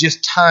always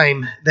just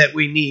time that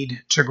we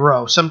need to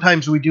grow.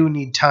 Sometimes we do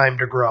need time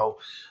to grow.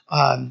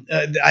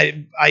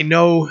 I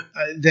know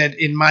that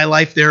in my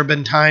life there have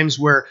been times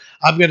where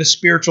I've got a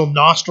spiritual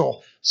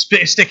nostril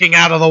sticking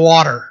out of the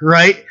water,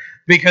 right?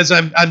 Because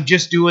I'm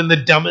just doing the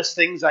dumbest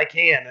things I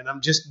can, and I'm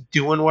just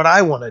doing what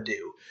I want to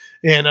do.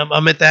 And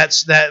I'm at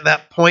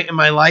that point in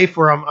my life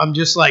where I'm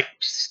just like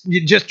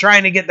just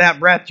trying to get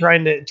that breath,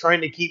 trying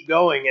to keep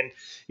going. And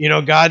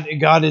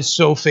God is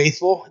so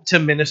faithful to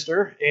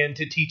minister and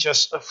to teach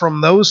us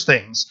from those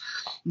things.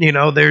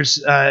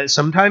 There's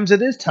sometimes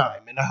it is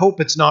time, and I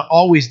hope it's not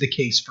always the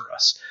case for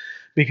us,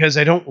 because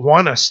I don't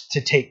want us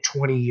to take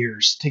 20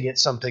 years to get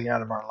something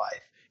out of our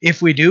life.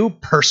 If we do,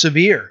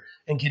 persevere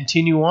and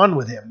continue on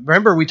with Him.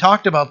 Remember, we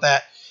talked about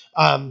that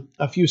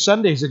a few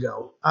Sundays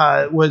ago.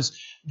 Was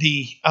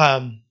the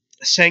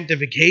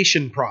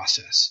sanctification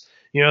process?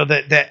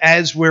 That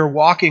as we're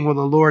walking with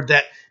the Lord,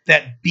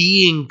 that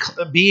being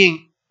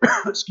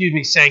excuse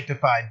me,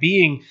 sanctified,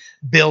 being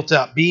built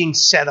up, being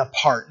set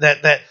apart,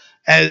 that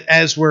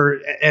as we're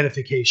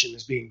edification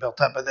is being built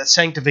up, but that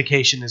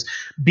sanctification is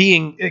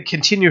being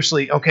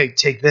continuously, okay,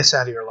 take this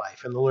out of your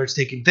life, and the Lord's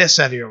taking this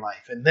out of your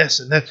life, and this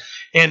and that,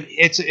 and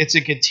it's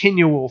a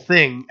continual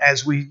thing.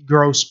 As we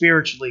grow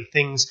spiritually,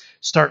 things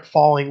start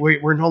falling.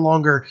 We're no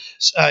longer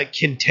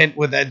content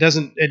with that.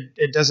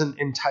 It doesn't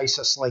entice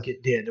us like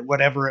it did.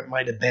 Whatever it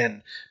might have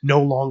been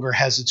no longer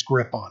has its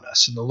grip on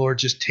us, and the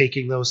Lord's just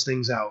taking those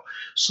things out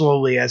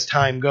slowly as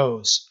time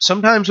goes.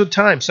 Sometimes with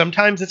time,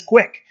 sometimes it's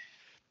quick.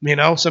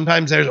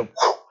 Sometimes there's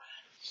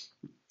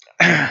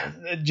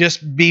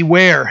just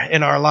beware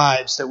in our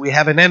lives that we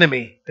have an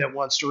enemy that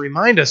wants to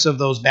remind us of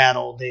those bad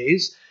old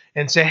days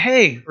and say,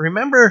 hey,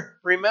 remember,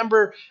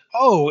 remember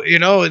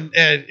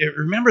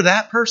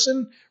that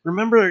person,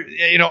 remember,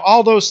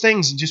 all those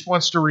things, and just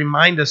wants to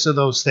remind us of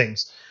those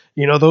things.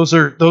 Those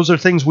are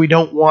things we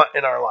don't want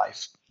in our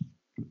life.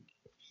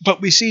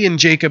 But we see in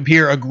Jacob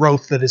here a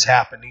growth that has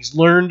happened. He's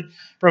learned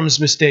from his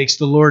mistakes.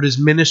 The Lord is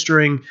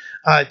ministering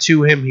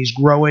to him. He's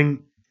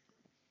growing.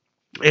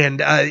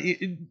 And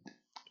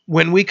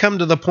when we come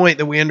to the point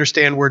that we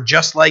understand we're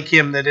just like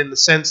him, that in the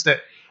sense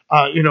that,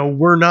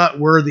 we're not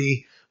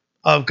worthy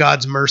of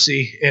God's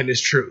mercy and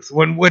His truth.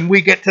 When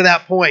we get to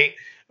that point,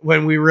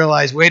 when we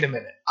realize, wait a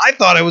minute, I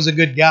thought I was a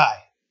good guy.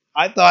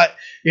 I thought,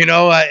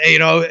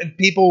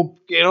 people,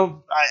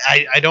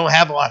 I don't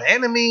have a lot of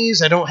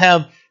enemies. I don't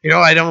have,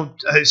 I don't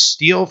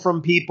steal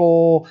from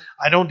people.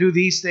 I don't do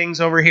these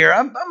things over here.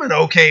 I'm an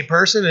okay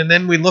person. And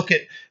then we look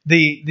at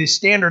the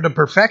standard of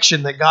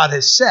perfection that God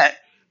has set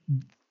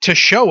to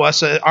show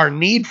us our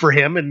need for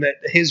Him, and that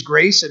His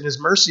grace and His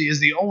mercy is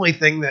the only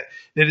thing that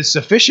is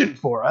sufficient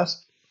for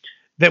us.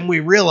 Then we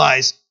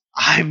realize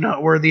I'm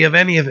not worthy of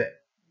any of it.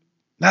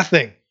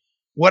 Nothing.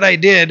 What I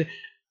did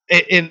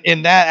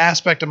in that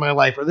aspect of my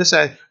life, or this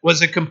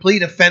was a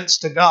complete offense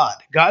to God.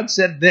 God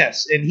said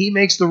this, and He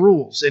makes the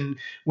rules. And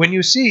when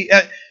you see,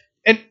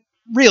 and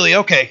really,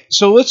 okay,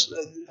 so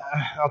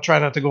I'll try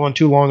not to go on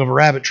too long of a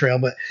rabbit trail,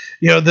 but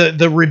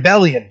the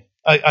rebellion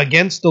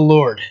against the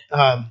Lord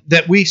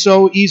that we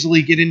so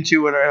easily get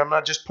into, and I'm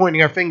not just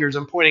pointing our fingers,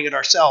 I'm pointing at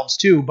ourselves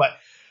too, but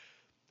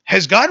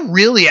has God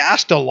really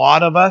asked a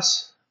lot of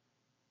us?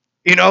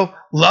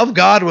 Love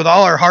God with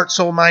all our heart,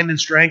 soul, mind, and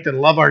strength,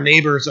 and love our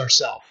neighbor as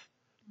ourselves.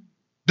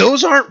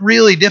 Those aren't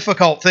really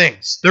difficult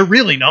things. They're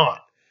really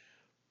not.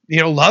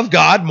 Love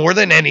God more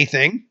than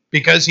anything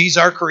because He's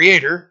our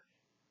creator.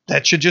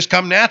 That should just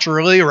come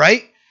naturally,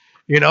 right?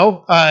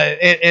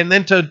 And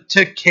then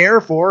to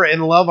care for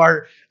and love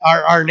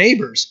our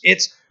neighbors.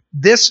 It's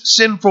this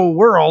sinful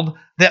world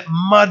that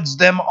muds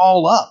them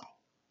all up.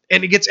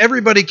 And it gets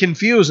everybody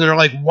confused. And they're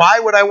like, why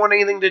would I want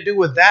anything to do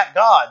with that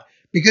God?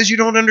 Because you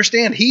don't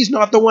understand. He's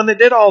not the one that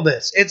did all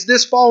this. It's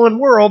this fallen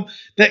world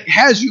that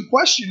has you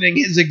questioning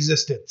His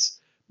existence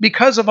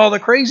because of all the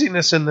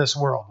craziness in this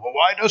world. Well,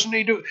 why doesn't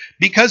He do it?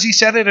 Because He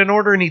set it in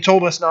order and He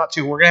told us not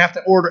to. We're going to have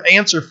to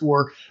answer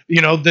for,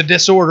 the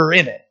disorder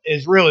in it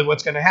is really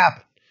what's going to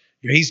happen.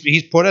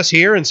 He's put us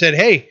here and said,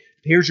 hey,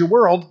 here's your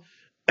world,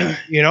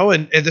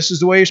 and this is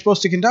the way you're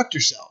supposed to conduct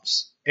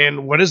yourselves.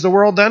 And what has the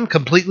world done?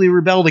 Completely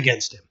rebelled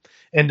against Him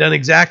and done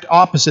exact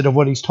opposite of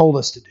what He's told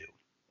us to do.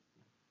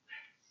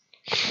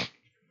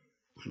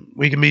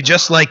 We can be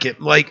just like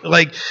it,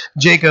 like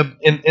Jacob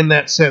in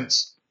that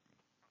sense,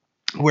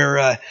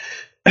 where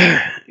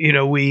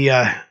we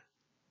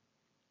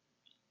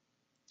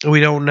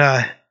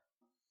don't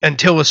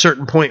until a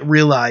certain point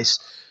realize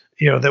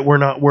that we're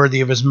not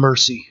worthy of His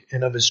mercy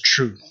and of His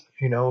truth.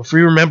 If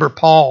we remember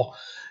Paul,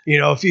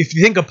 if you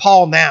think of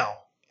Paul now,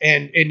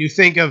 and you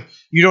think of,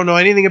 you don't know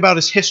anything about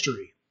his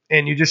history,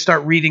 and you just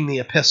start reading the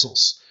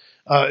epistles.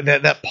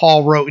 that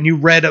Paul wrote, and you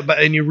read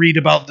about and you read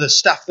about the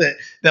stuff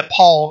that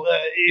Paul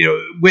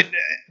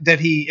that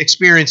he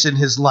experienced in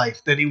his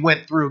life, that he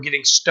went through,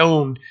 getting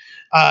stoned,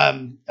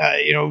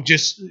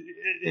 just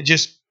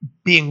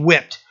being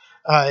whipped,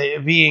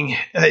 being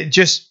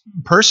just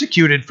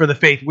persecuted for the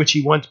faith which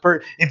he once.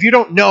 If you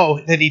don't know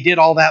that he did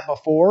all that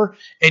before,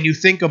 and you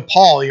think of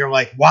Paul, you're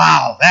like,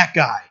 wow, that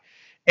guy.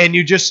 And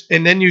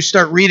then you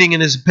start reading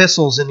in his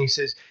epistles, and he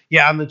says,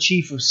 yeah, I'm the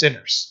chief of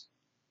sinners.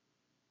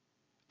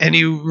 And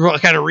you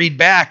kind of read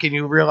back and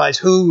you realize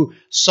who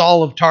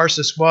Saul of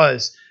Tarsus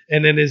was.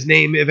 And then his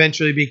name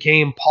eventually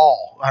became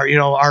Paul,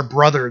 our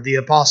brother, the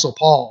Apostle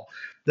Paul,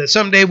 that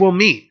someday we'll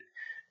meet.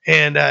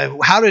 And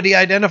how did he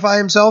identify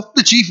himself?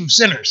 The chief of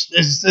sinners.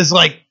 It's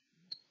like,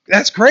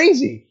 that's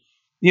crazy.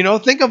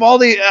 Think of all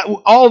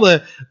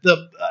the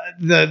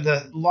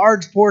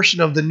large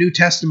portion of the New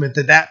Testament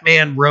that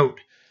man wrote,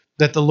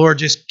 that the Lord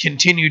just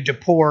continued to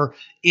pour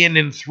in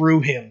and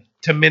through him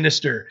to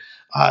minister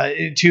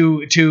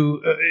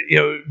to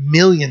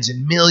millions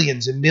and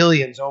millions and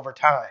millions over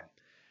time,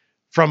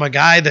 from a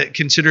guy that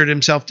considered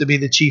himself to be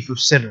the chief of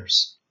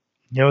sinners.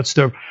 It's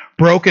the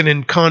broken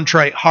and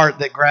contrite heart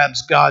that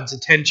grabs God's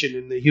attention,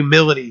 and the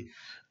humility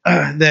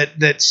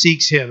that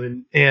seeks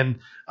him. And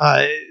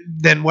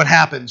then what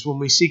happens when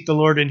we seek the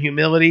Lord in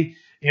humility?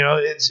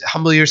 It's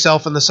humble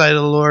yourself in the sight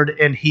of the Lord,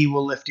 and he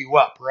will lift you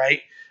up,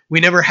 right? We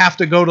never have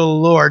to go to the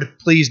Lord.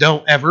 Please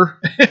don't ever.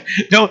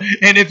 Don't.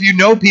 And if you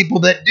know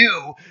people that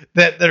do,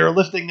 that are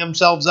lifting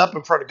themselves up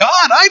in front of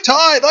God, I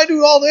tithe, I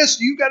do all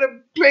this. You got to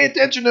pay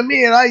attention to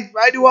me, and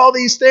I do all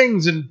these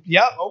things. And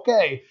yeah,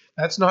 okay,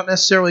 that's not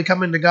necessarily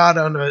coming to God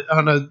on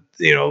a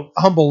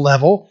humble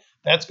level.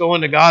 That's going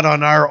to God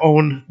on our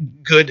own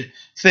good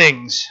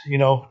things.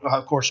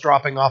 Of course,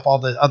 dropping off all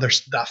the other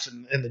stuff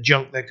and the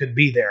junk that could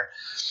be there.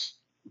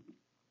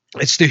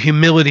 It's the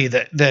humility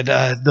that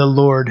the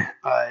Lord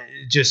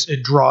just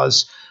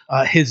draws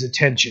his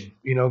attention.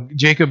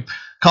 Jacob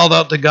called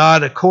out to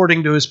God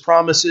according to his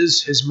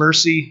promises, his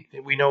mercy,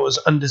 we know is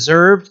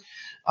undeserved,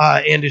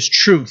 and his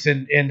truth,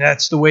 and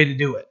that's the way to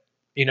do it.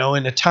 In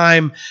a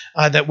time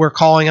that we're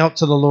calling out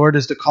to the Lord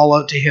is to call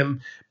out to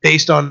him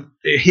based on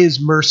his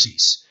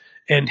mercies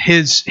and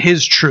his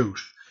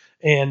truth.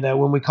 And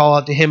when we call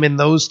out to him in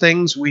those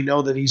things, we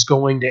know that he's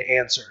going to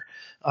answer.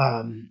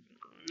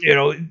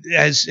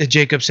 As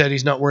Jacob said,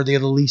 he's not worthy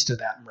of the least of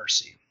that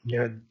mercy.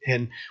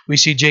 And we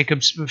see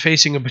Jacob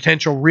facing a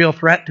potential real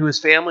threat to his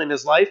family and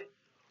his life.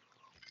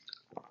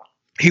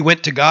 He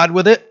went to God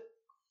with it.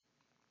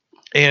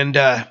 And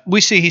we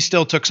see he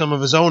still took some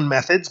of his own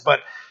methods, but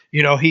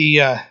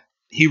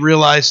he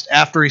realized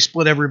after he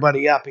split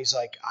everybody up, he's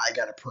like, I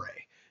got to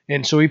pray.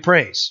 And so he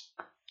prays.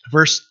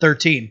 Verse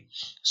 13.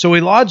 So he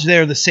lodged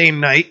there the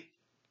same night,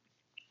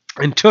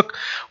 and took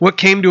what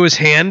came to his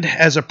hand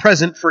as a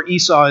present for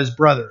Esau his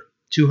brother,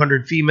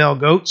 200 female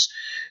goats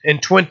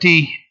and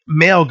 20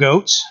 male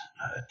goats,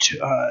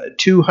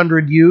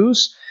 200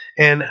 ewes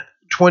and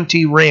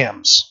 20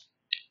 rams,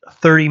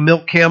 30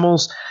 milk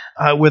camels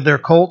with their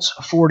colts,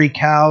 40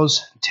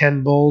 cows,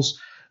 10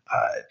 bulls,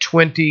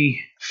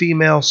 20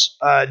 female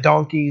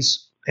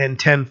donkeys, and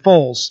 10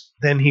 foals.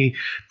 Then he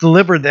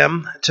delivered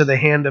them to the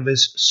hand of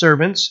his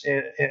servants,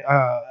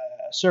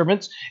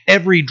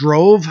 every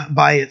drove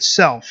by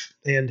itself,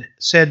 and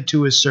said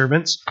to his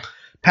servants,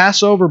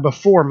 pass over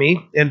before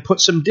me and put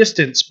some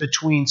distance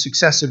between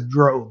successive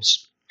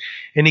droves.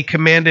 And he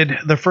commanded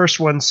the first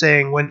one,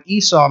 saying, when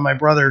Esau my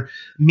brother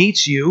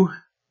meets you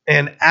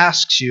and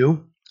asks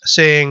you,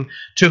 saying,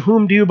 to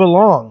whom do you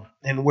belong,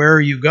 and where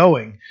are you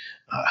going?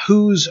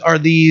 Whose are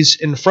these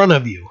in front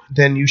of you?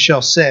 Then you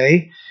shall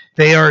say,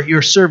 they are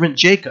your servant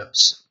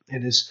Jacob's.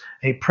 It is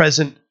a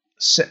present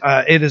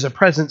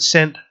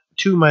sent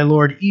to my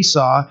lord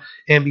Esau,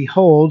 and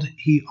behold,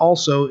 he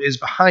also is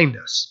behind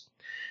us.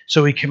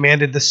 So he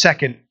commanded the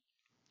second,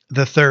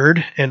 the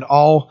third, and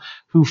all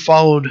who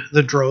followed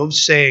the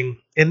droves, saying,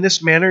 in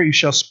this manner you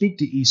shall speak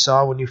to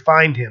Esau when you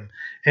find him,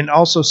 and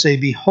also say,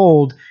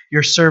 behold,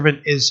 your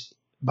servant is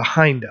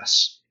behind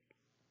us.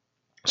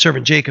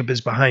 Servant Jacob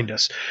is behind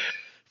us.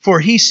 For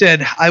he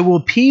said, I will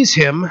appease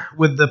him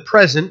with the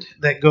present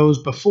that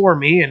goes before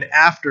me, and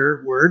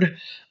afterward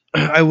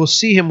I will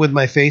see him with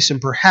my face, and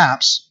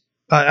perhaps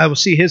I will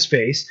see his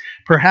face.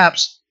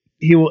 Perhaps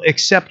he will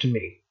accept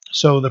me.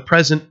 So the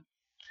present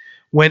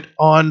went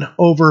on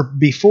over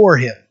before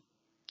him,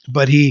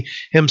 but he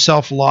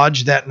himself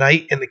lodged that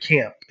night in the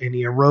camp. And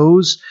he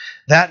arose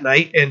that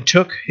night and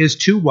took his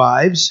 2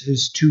 wives,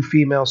 his 2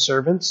 female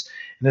servants,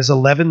 and his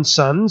 11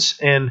 sons,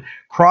 and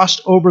crossed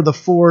over the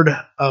ford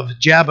of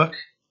Jabbok.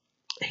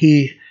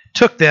 He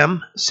took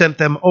them, sent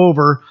them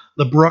over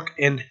the brook,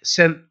 and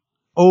sent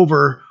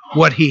over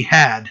what he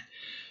had.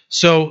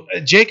 So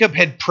Jacob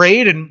had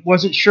prayed and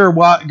wasn't sure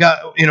what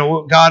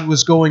God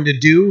was going to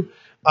do.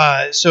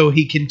 So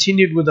he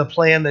continued with a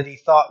plan that he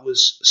thought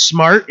was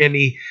smart, and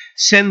he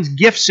sends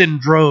gifts in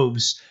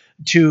droves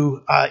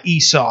to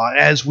Esau,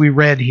 as we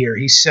read here.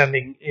 He's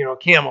sending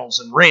camels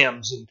and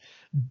rams and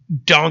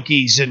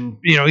donkeys, and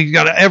he's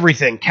got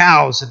everything,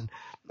 cows, and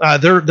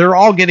they're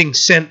all getting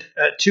sent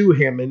to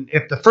him, and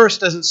if the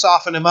first doesn't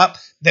soften him up,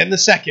 then the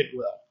second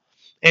will,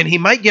 and he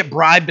might get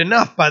bribed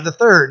enough by the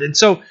third. And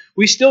so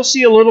we still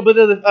see a little bit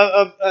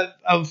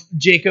of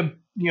Jacob,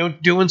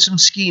 doing some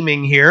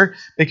scheming here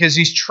because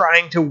he's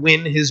trying to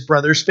win his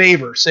brother's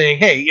favor, saying,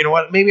 "Hey, you know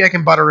what? Maybe I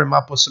can butter him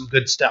up with some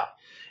good stuff."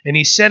 And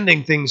he's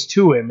sending things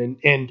to him,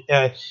 and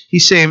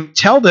he's saying,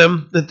 "Tell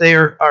them that they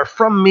are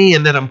from me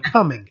and that I'm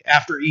coming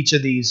after each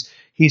of these."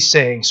 He's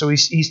saying, so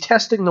he's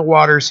testing the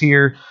waters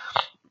here.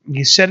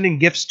 He's sending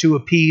gifts to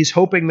appease,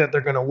 hoping that they're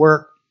going to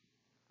work.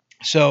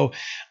 So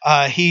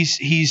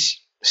he's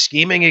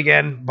scheming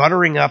again,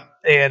 buttering up,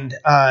 and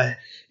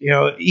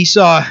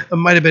Esau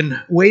might have been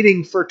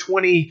waiting for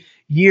 20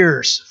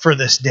 years for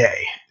this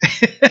day.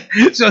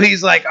 So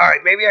he's like, all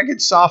right, maybe I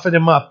could soften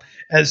him up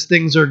as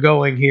things are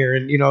going here.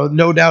 And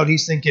no doubt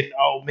he's thinking,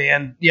 oh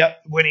man, yeah.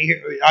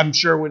 I'm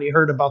sure when he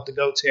heard about the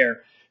goat's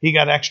hair, he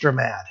got extra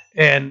mad,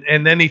 and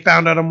then he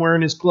found out I'm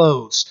wearing his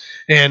clothes,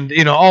 and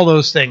all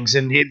those things,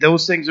 and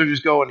those things are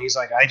just going. He's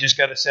like, I just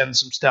got to send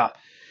some stuff.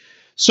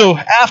 So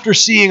after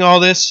seeing all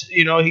this,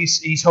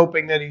 he's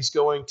hoping that he's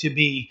going to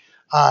be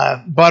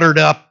buttered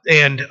up,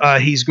 and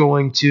he's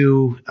going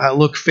to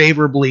look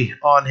favorably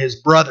on his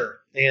brother.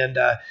 And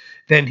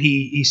then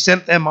he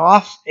sent them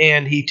off,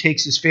 and he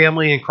takes his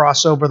family and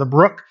cross over the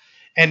brook.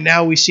 And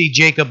now we see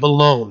Jacob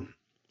alone.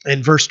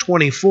 In verse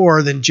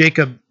 24, then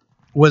Jacob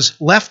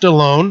was left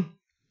alone,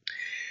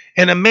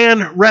 and a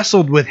man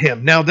wrestled with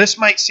him. Now this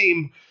might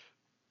seem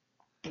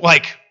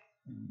like,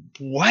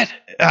 what?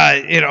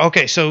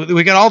 Okay, so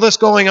we got all this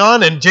going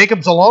on, and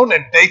Jacob's alone,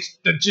 and they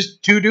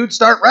just two dudes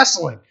start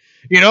wrestling.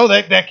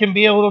 That can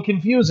be a little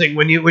confusing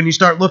when you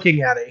start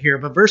looking at it here.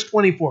 But verse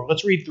 24,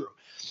 let's read through.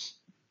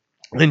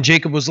 And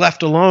Jacob was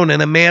left alone,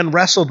 and a man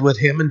wrestled with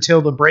him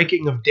until the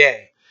breaking of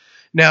day.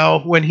 Now,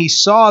 when he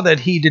saw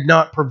that he did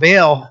not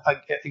prevail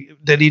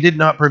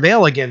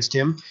against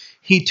him,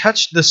 he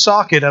touched the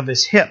socket of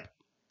his hip,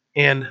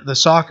 and the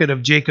socket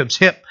of Jacob's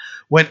hip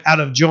went out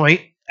of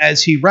joint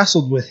as he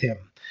wrestled with him.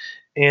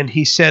 And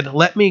he said,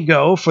 "Let me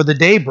go, for the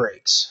day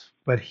breaks."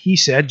 But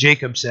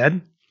Jacob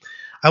said,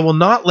 "I will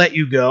not let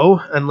you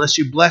go unless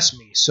you bless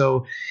me."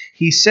 So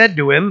he said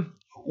to him,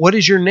 "What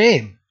is your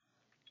name?"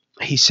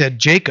 He said,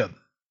 "Jacob."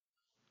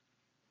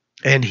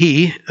 And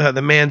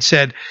the man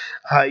said,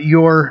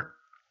 "Your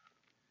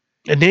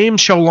name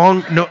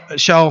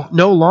shall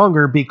no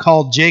longer be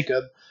called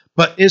Jacob,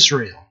 but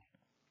Israel.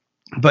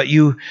 But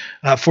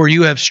for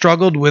you have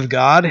struggled with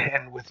God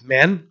and with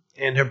men,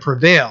 and have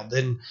prevailed."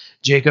 And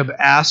Jacob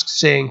asked,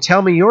 saying,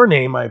 "Tell me your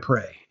name, I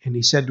pray." And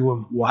he said to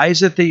him, "Why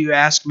is it that you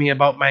ask me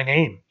about my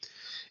name?"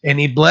 And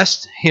he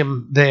blessed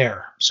him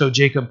there. So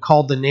Jacob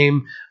called the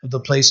name of the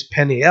place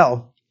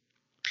Peniel,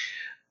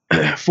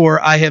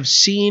 for I have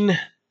seen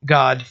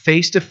God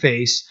face to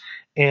face,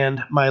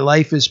 and my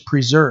life is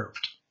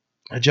preserved.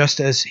 Just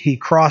as he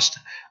crossed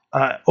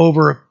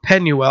over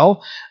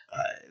Penuel,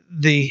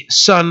 the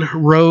sun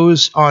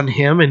rose on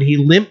him, and he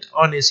limped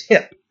on his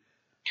hip.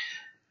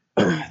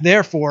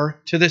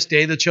 Therefore, to this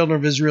day, the children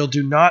of Israel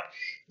do not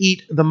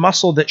eat the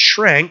muscle that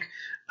shrank,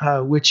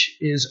 which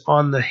is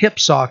on the hip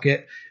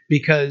socket,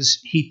 because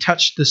he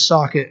touched the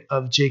socket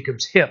of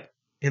Jacob's hip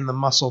in the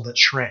muscle that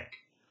shrank.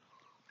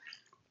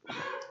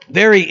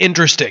 Very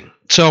interesting.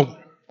 So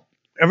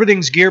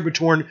everything's geared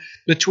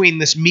between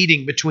this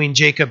meeting between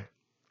Jacob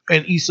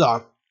and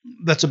Esau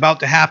that's about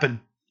to happen.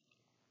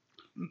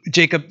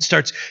 Jacob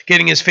starts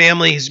getting his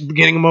family. He's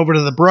getting them over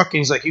to the brook, and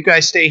he's like, "You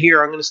guys stay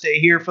here. I'm going to stay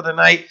here for the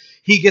night."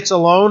 He gets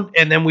alone,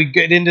 and then we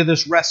get into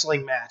this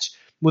wrestling match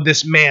with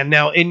this man.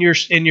 Now, in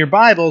your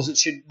Bibles,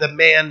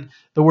 the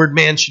word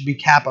 "man" should be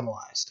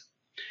capitalized.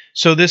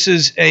 So this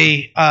is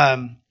a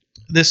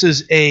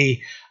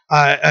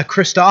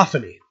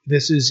Christophany.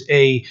 This is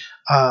a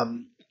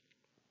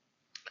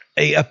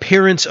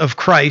appearance of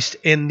Christ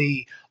in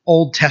the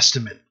Old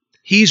Testament.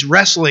 He's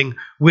wrestling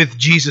with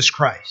Jesus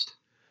Christ.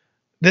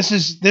 This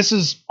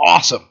is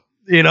awesome.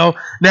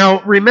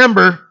 Now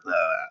remember,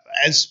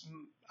 as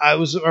I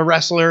was a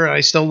wrestler and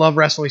I still love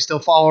wrestling, still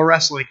follow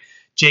wrestling,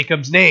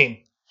 Jacob's name,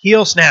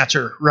 heel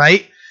snatcher,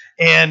 right?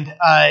 And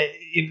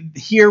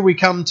here we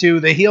come to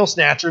the heel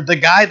snatcher, the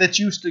guy that's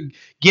used to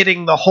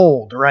getting the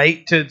hold,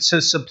 right? To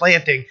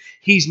supplanting.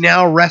 He's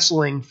now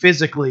wrestling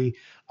physically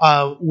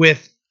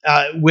with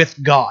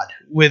God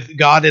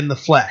in the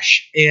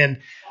flesh. And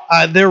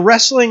they're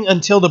wrestling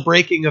until the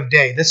breaking of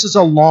day. This is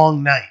a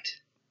long night.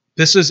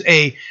 This is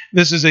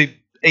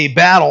a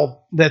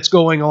battle that's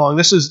going along.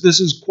 This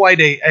is quite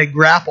a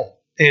grapple.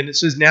 And it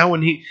says, now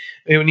when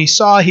he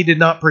saw he did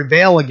not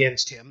prevail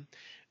against him,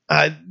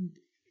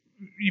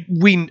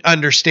 we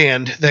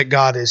understand that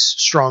God is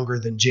stronger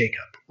than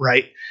Jacob,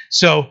 right?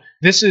 So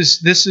this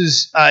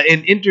is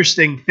an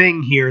interesting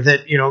thing here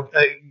that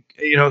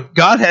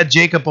God had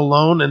Jacob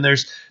alone, and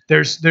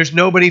there's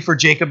nobody for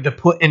Jacob to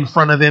put in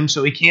front of him,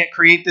 so he can't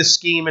create this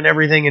scheme and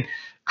everything. And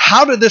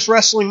how did this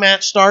wrestling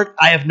match start?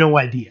 I have no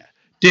idea.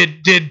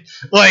 Did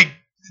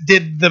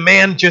the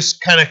man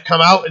just kind of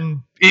come out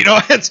and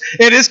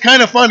it is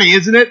kind of funny,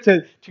 isn't it,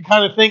 to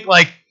kind of think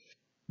like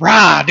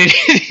Rah, did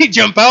he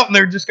jump out and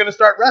they're just going to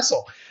start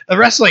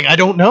wrestling? I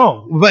don't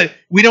know, but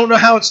we don't know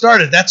how it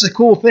started. That's a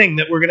cool thing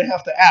that we're going to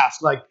have to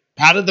ask. Like,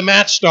 how did the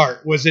match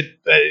start? Was it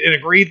an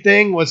agreed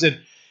thing? Was it,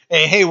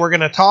 hey, we're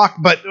going to talk?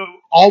 But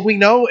all we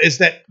know is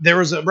that there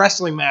was a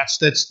wrestling match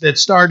that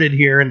started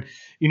here, and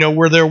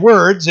were there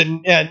words?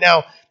 And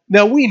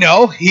now we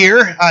know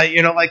here,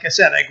 like I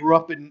said, I grew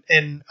up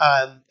in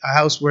a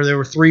house where there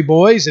were 3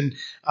 boys and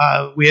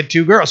we had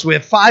 2 girls. So we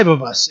had 5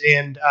 of us,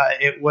 and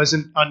it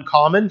wasn't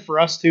uncommon for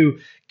us to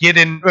get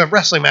in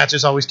wrestling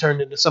matches. Always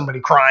turned into somebody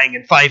crying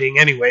and fighting,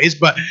 anyways.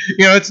 But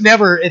it's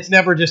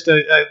never just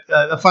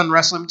a fun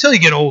wrestling until you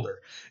get older.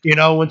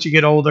 Once you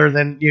get older,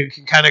 then you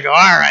can kind of go,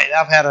 all right,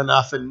 I've had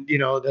enough, and it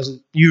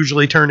doesn't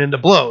usually turn into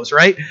blows,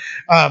 right?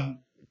 A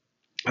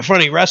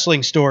funny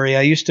wrestling story.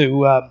 I used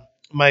to.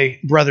 My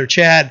brother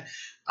Chad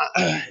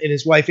and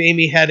his wife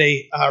Amy had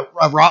a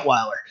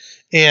Rottweiler,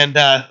 and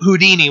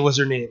Houdini was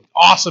her name.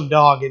 Awesome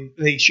dog, and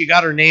she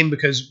got her name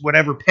because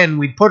whatever pen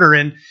we'd put her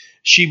in,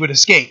 she would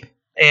escape.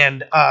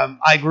 And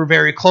I grew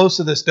very close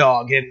to this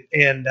dog,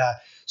 and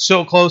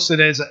so close that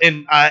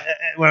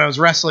when I was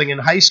wrestling in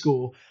high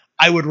school,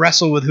 I would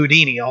wrestle with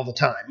Houdini all the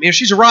time.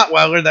 She's a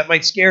Rottweiler, that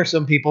might scare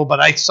some people, but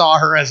I saw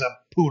her as a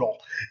poodle.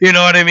 You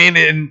know what I mean?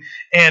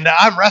 And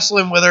I'm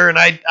wrestling with her, and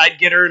I'd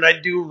get her, and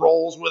I'd do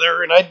rolls with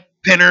her, and I'd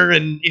pin her,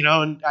 and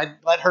and I'd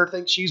let her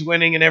think she's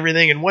winning and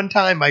everything. And one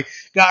time I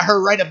got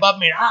her right above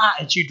me,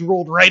 and she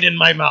drooled right in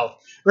my mouth,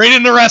 right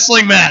in the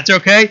wrestling match.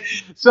 Okay,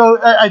 so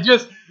I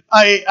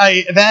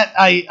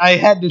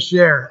had to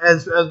share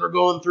as we're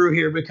going through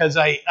here, because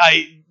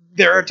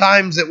there are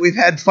times that we've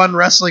had fun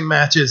wrestling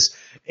matches,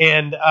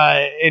 and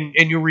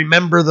you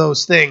remember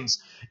those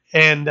things.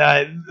 And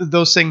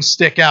those things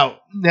stick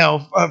out.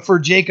 Now, for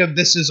Jacob,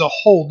 this is a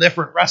whole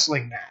different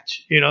wrestling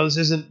match. This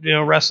isn't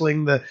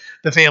wrestling the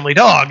family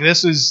dog.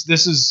 This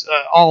is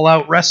all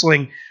out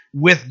wrestling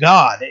with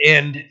God.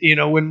 And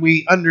when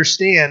we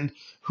understand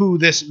who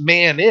this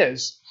man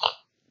is,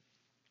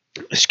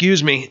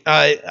 excuse me,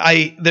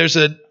 there's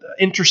a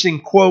interesting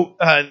quote,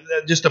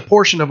 just a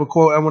portion of a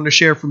quote I want to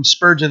share from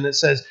Spurgeon that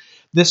says,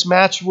 this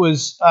match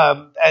was,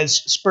 as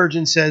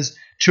Spurgeon says,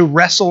 to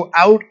wrestle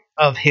out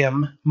of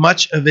him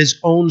much of his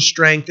own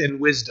strength and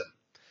wisdom.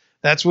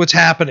 That's what's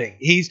happening.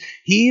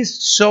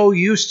 He's so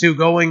used to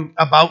going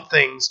about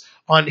things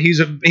on.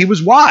 He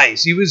was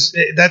wise.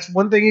 That's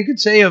one thing you could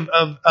say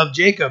of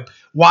Jacob,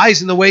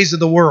 wise in the ways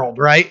of the world,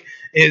 right?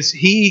 Is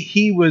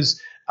he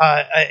was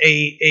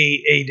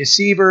a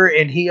deceiver,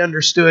 and he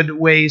understood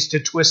ways to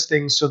twist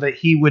things so that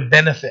he would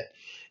benefit.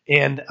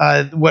 And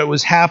what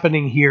was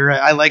happening here,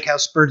 I like how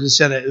Spurgeon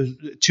said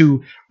it,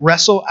 to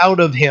wrestle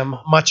out of him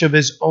much of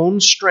his own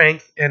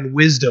strength and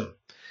wisdom.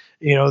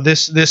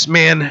 This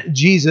man,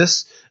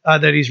 Jesus,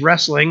 that he's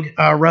wrestling,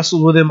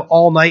 wrestled with him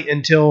all night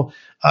until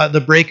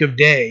the break of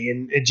day.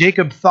 And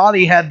Jacob thought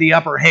he had the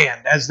upper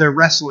hand as they're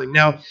wrestling.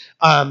 Now,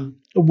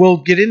 we'll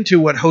get into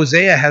what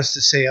Hosea has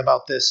to say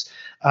about this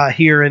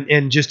here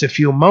in just a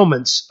few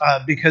moments,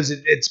 because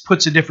it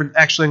puts a different.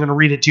 Actually, I'm going to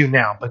read it to you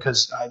now,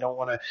 because I don't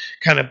want to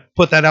kind of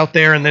put that out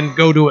there and then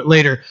go to it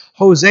later.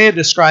 Hosea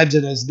describes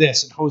it as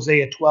this in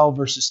Hosea 12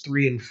 verses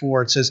 3 and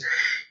 4. It says,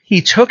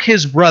 "He took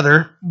his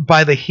brother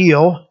by the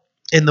heel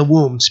in the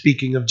womb,"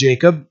 speaking of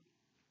Jacob,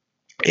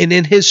 "and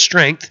in his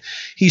strength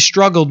he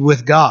struggled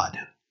with God.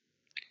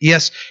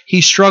 Yes,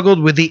 he struggled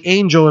with the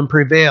angel and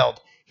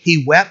prevailed.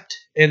 He wept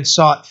and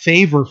sought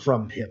favor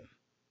from him."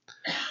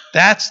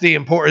 That's the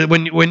important.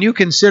 When you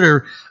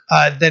consider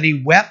that he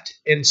wept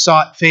and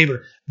sought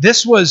favor,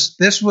 this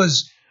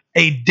was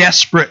a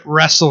desperate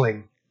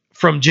wrestling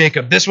from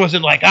Jacob. This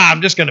wasn't like,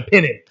 I'm just going to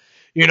pin him.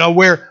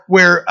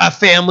 Where a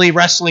family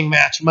wrestling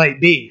match might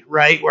be,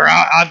 right? Where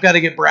I've got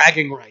to get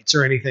bragging rights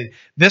or anything.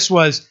 This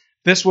is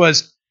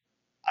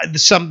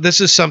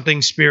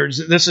something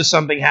spiritual. This is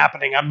something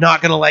happening. I'm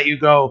not going to let you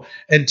go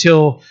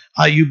until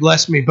you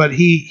bless me. But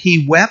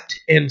he wept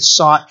and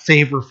sought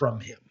favor from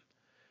him.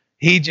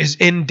 He just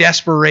in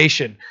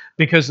desperation,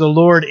 because the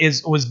Lord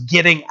was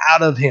getting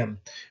out of him.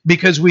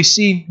 Because we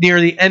see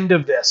near the end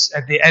of this,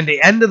 at the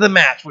end of the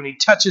match, when he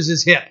touches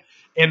his hip,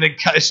 and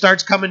it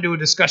starts coming to a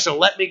discussion,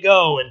 let me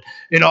go,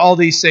 and all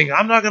these things.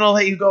 I'm not going to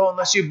let you go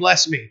unless you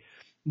bless me.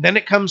 Then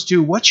it comes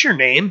to, what's your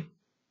name?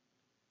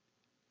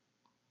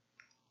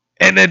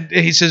 And then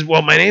he says,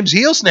 well, my name's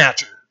Heel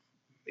Snatcher.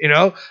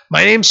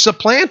 My name's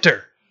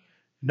Supplanter.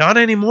 Not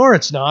anymore,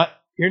 it's not.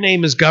 Your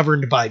name is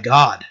governed by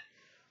God.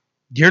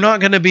 You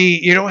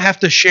don't have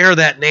to share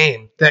that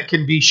name. That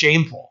can be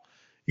shameful.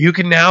 You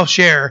can now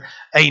share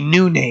a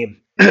new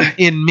name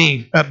in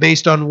me,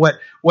 based on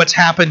what's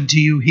happened to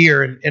you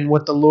here and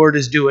what the Lord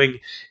is doing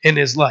in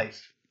his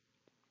life.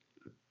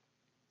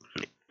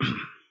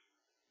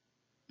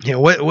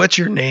 What's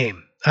your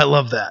name? I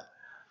love that.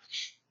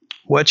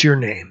 What's your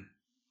name?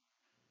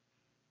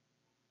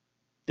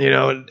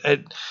 I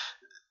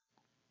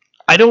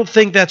don't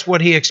think that's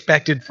what he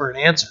expected for an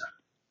answer.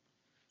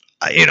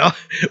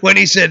 When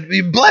he said,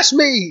 bless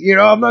me,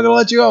 I'm not going to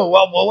let you go.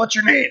 Well, what's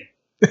your name?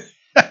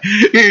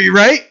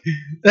 Right?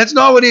 That's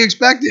not what he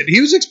expected.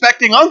 He was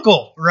expecting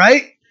uncle,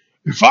 right?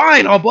 You're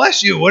fine. I'll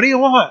bless you. What do you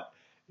want?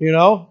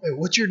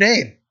 What's your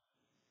name?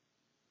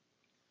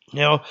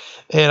 And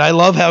I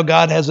love how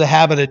God has a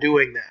habit of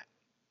doing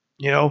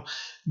that.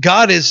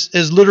 God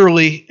is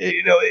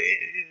literally,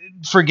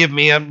 forgive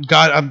me, I'm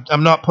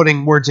not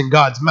putting words in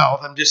God's mouth.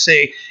 I'm just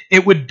saying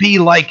it would be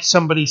like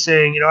somebody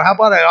saying, how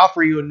about I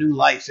offer you a new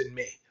life in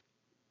me?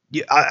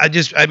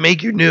 I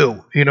make you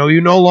new.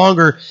 You no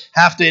longer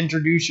have to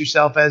introduce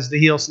yourself as the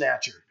heel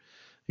snatcher.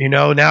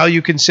 Now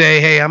you can say,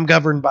 hey, I'm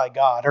governed by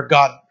God, or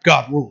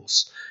God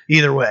rules.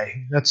 Either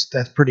way, that's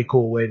a pretty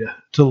cool way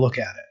to look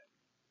at it.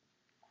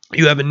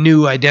 You have a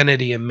new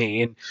identity in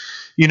me. And,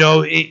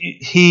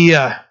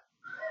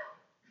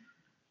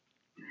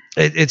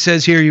 it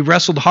says here, you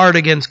wrestled hard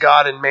against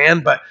God and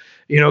man, but,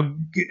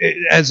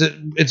 as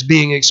it's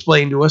being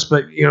explained to us,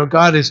 but,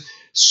 God is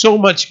so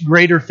much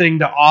greater thing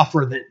to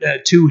offer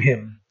to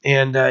him.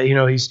 And,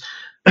 he's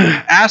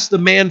asked the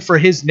man for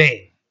his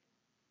name.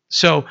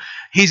 So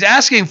he's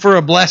asking for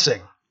a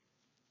blessing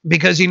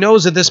because he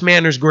knows that this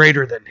man is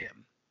greater than him.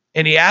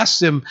 And he asks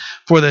him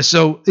for this.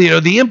 So,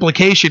 the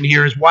implication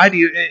here is, why do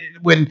you,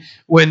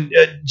 when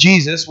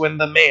Jesus, when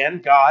the man,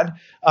 God,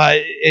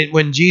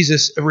 when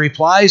Jesus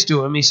replies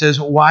to him, he says,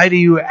 why do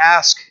you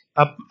ask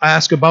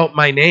about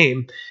my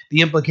name?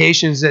 The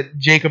implication is that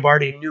Jacob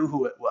already knew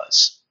who it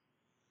was.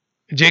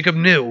 Jacob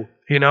knew,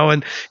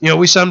 and,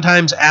 we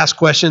sometimes ask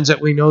questions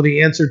that we know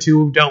the answer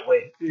to, don't we?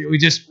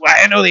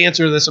 I know the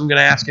answer to this, I'm going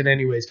to ask it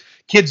anyways.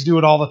 Kids do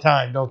it all the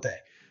time, don't they?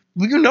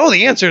 Well,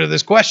 the answer to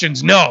this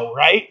question's no,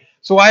 right?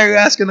 So why are you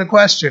asking the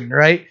question,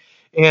 right?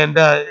 And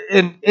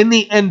in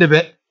the end of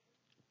it,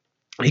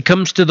 he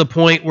comes to the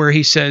point where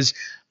he says,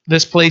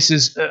 this place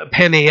is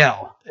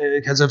Peniel,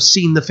 because I've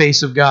seen the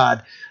face of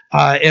God,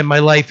 and my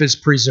life is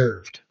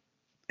preserved.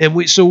 And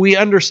we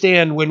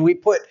understand when we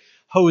put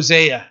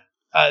Hosea,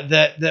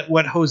 that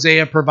what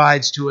Hosea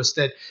provides to us,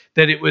 that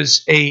it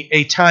was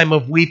a time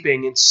of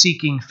weeping and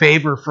seeking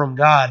favor from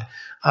God,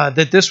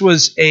 that this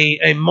was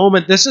a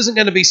moment. This isn't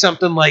going to be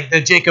something like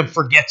that Jacob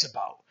forgets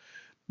about.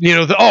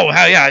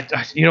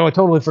 I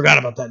totally forgot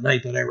about that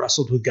night that I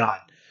wrestled with God.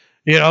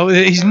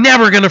 He's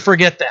never going to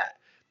forget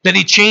that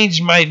he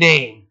changed my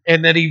name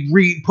and that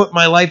he put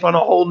my life on a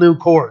whole new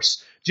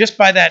course just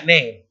by that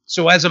name.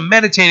 So as I'm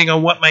meditating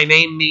on what my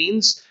name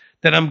means,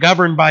 that I'm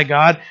governed by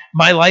God,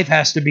 my life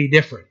has to be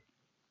different.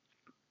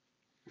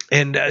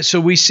 And so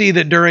we see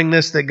that during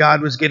this, that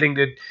God was getting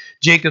to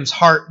Jacob's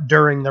heart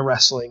during the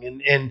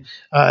wrestling, and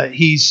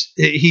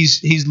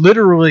he's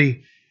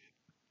literally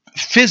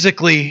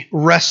physically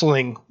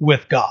wrestling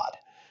with God.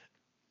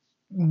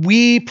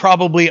 We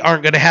probably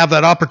aren't going to have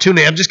that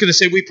opportunity. I'm just going to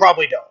say we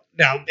probably don't.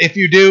 Now, if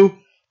you do,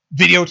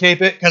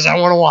 videotape it because I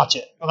want to watch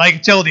it. Like I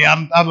told you,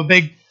 I'm a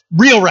big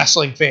real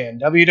wrestling fan.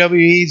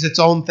 WWE is its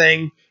own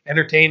thing,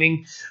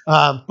 entertaining,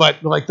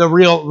 but like the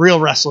real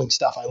wrestling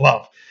stuff, I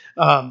love.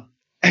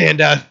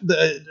 And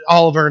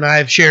Oliver and I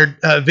have shared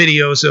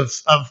videos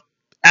of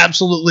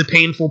absolutely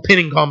painful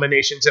pinning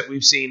combinations that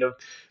we've seen of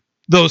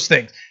those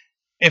things.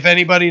 If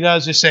anybody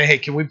does, just say, hey,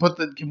 can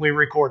we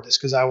record this?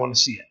 Because I want to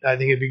see it. I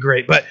think it'd be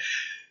great. But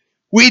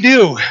we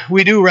do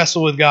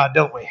wrestle with God,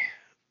 don't we?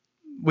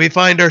 We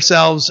find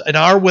ourselves in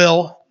our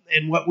will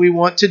and what we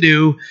want to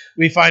do.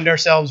 We find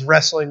ourselves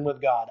wrestling with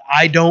God.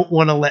 I don't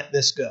want to let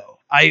this go.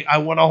 I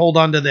want to hold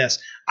on to this.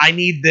 I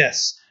need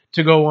this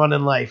to go on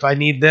in life. I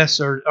need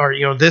this, or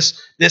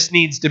this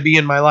needs to be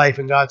in my life.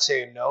 And God's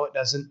saying, no, it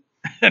doesn't.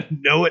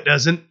 No, it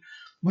doesn't.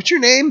 What's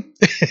your name?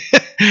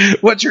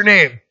 What's your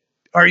name?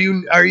 Are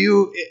you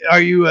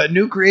a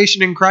new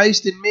creation in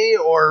Christ in me,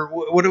 or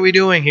what are we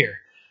doing here?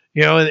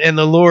 And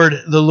the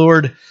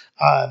Lord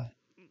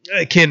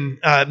can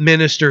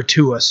minister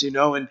to us.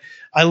 And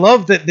I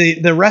love that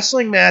the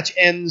wrestling match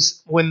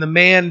ends when the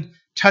man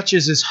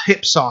touches his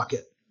hip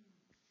socket,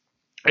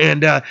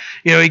 and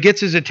he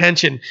gets his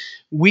attention.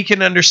 We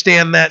can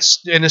understand that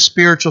in a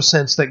spiritual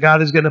sense, that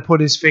God is going to put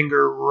his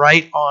finger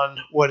right on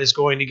what is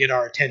going to get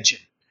our attention.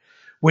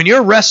 When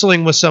you're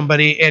wrestling with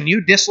somebody and you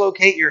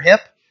dislocate your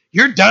hip,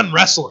 you're done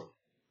wrestling.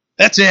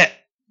 That's it.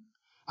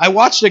 I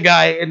watched a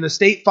guy in the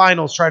state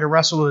finals try to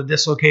wrestle with a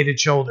dislocated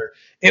shoulder.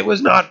 It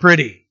was not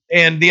pretty.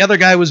 And the other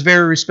guy was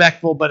very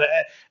respectful, but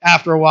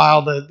after a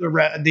while,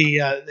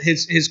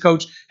 his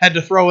coach had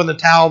to throw in the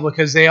towel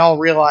because they all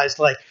realized,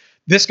 like,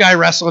 this guy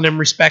wrestling him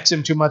respects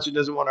him too much and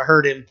doesn't want to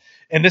hurt him.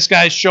 And this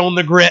guy's shown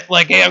the grit,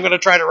 like, hey, I'm going to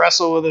try to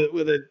wrestle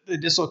with a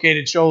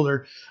dislocated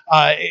shoulder,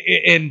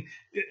 and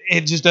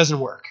it just doesn't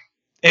work.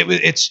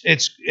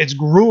 It's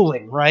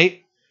grueling,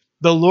 right?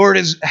 The Lord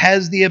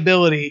has the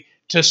ability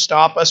to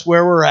stop us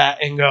where we're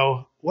at and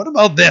go, what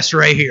about this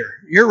right here?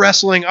 You're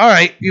wrestling. All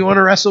right, you want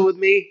to wrestle with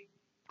me?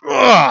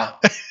 Yeah.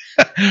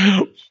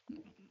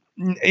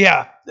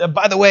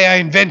 By the way, I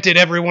invented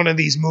every one of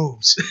these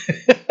moves,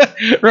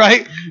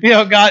 right?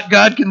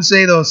 God can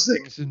say those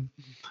things, and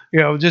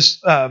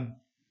just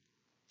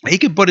he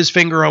can put his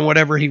finger on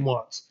whatever he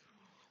wants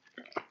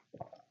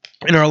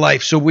in our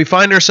life. So we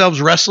find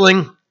ourselves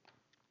wrestling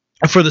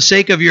for the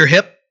sake of your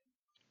hip.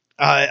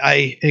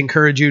 I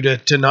encourage you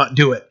to not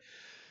do it.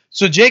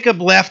 So Jacob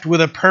left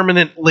with a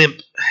permanent limp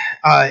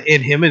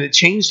in him, and it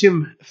changed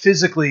him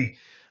physically.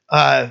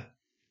 I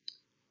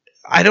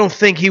don't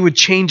think he would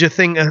change a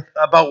thing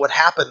about what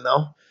happened,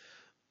 though.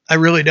 I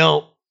really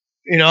don't.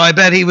 I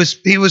bet he was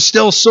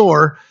still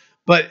sore,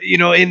 but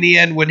in the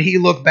end, when he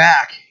looked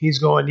back, he's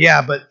going,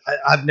 yeah, but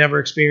I've never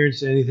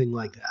experienced anything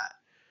like that.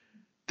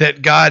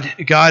 That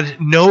God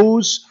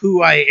knows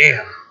who I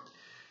am.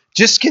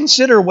 Just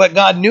consider what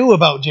God knew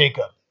about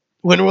Jacob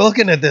when we're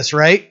looking at this,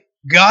 right?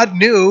 God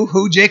knew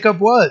who Jacob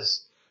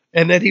was,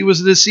 and that he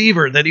was a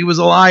deceiver, that he was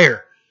a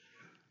liar,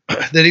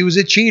 that he was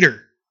a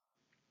cheater,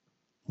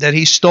 that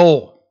he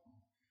stole.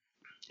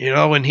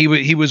 And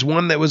he was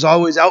one that was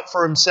always out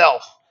for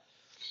himself.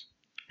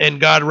 And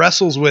God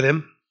wrestles with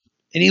him,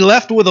 and he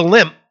left with a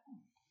limp,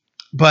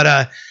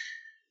 but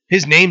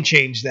his name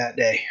changed that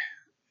day.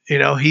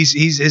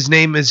 His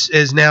name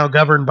is now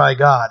governed by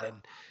God,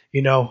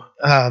 and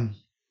I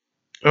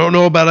don't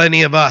know about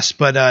any of us,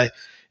 but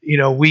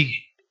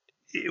we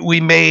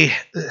may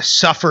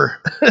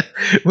suffer.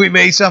 We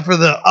may suffer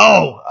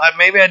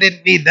maybe I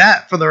didn't need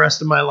that for the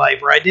rest of my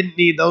life, or I didn't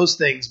need those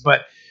things.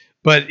 But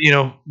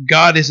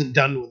God isn't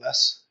done with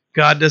us.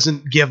 God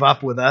doesn't give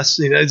up with us.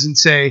 He doesn't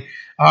say,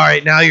 all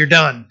right, now you're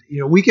done.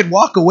 We can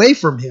walk away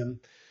from him.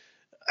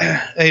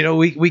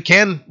 We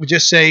can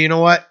just say, you know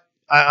what?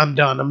 I'm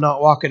done. I'm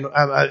not walking.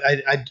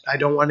 I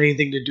don't want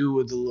anything to do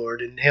with the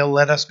Lord, and he'll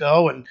let us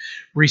go and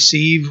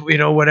receive,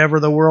 whatever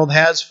the world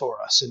has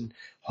for us. And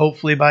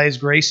hopefully by his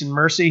grace and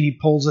mercy, he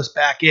pulls us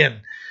back in,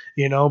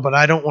 but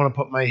I don't want to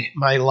put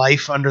my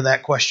life under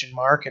that question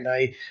mark. And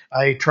I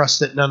trust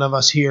that none of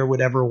us here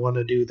would ever want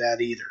to do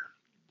that either.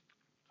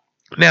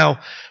 Now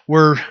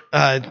we're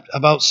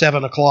about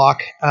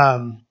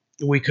 7:00.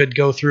 We could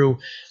go through,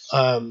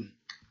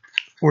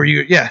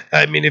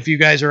 if you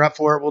guys are up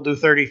for it, we'll do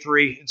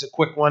 33. It's a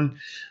quick one.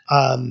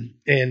 And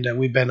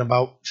we've been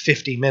about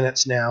 50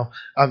 minutes now.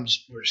 We're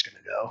just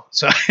going to go.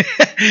 So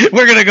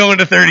we're going to go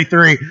into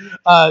 33,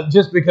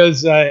 just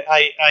because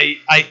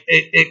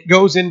it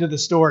goes into the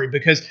story,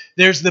 because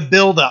there's the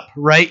buildup,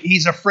 right?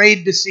 He's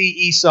afraid to see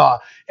Esau.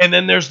 And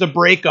then there's the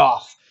break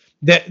off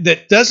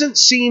that doesn't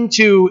seem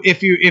to,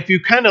 if you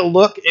kind of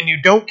look and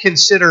you don't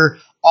consider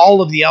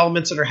all of the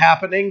elements that are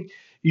happening,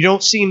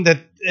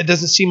 it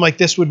doesn't seem like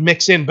this would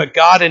mix in, but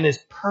God in his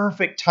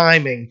perfect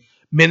timing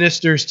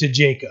ministers to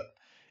Jacob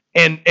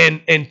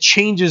and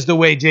changes the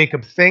way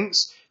Jacob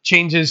thinks,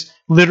 changes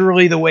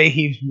literally the way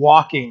he's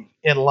walking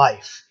in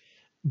life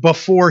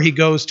before he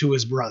goes to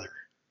his brother.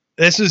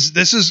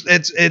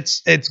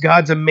 It's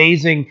God's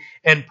amazing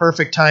and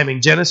perfect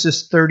timing.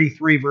 Genesis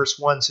 33 verse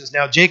 1 says,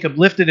 "Now Jacob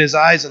lifted his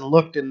eyes and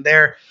looked, and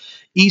there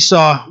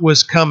Esau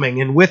was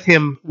coming, and with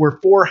him were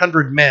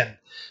 400 men.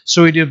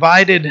 So he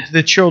divided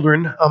the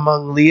children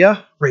among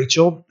Leah,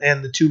 Rachel,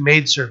 and the two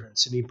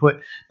maidservants. And he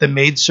put the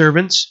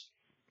maidservants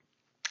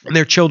and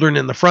their children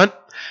in the front,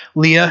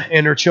 Leah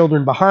and her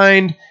children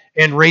behind,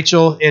 and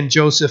Rachel and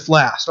Joseph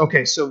last."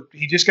 Okay, so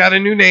he just got a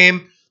new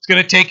name. It's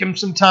going to take him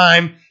some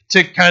time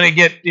to kind of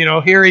get,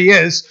 here he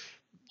is.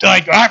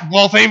 Like,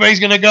 well, if anybody's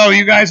going to go,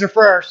 you guys are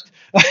first.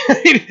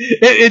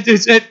 It's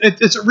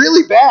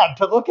really bad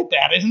to look at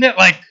that, isn't it?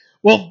 Like,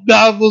 well,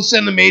 we'll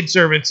send the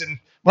maidservants, and,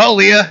 well,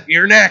 Leah,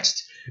 you're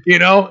next.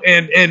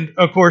 And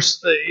of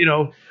course,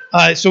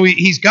 so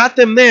he's got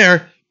them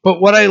there. But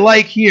what I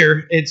like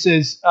here, it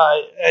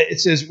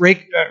says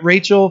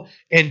Rachel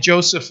and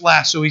Joseph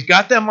last. So he's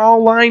got them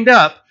all lined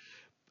up,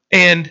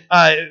 and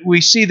we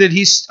see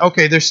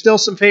that there's still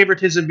some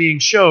favoritism being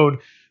showed.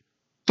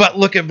 But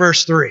look at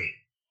verse 3.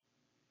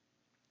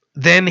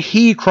 Then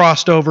he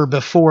crossed over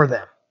before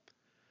them.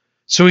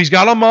 So he's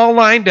got them all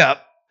lined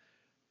up,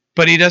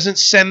 but he doesn't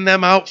send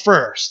them out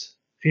first.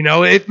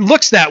 It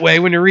looks that way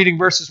when you're reading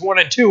verses 1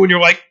 and 2, and you're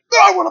like,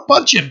 I want to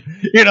punch him.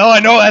 I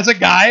know as a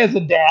guy, as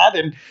a dad,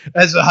 and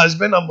as a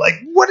husband, I'm like,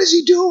 what is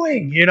he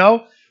doing?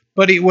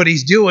 But what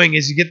he's doing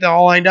is he get them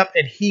all lined up,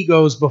 and he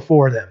goes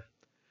before them.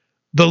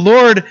 The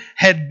Lord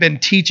had been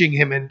teaching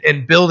him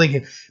and building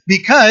him,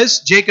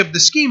 because Jacob the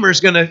schemer is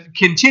going to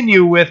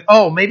continue with,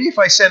 maybe if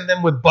I send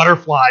them with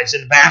butterflies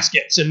and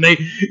baskets, and they,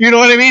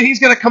 what I mean? He's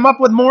going to come up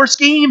with more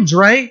schemes,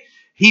 right?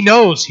 He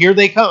knows, here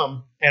they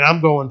come, and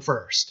I'm going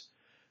first.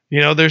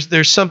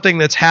 There's something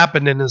that's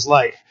happened in his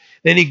life.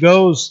 Then he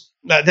goes,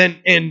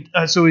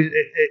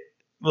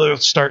 we'll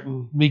start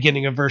in the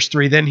beginning of verse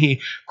 3. Then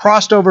he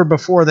crossed over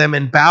before them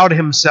and bowed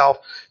himself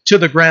to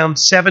the ground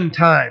 7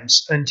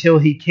 times until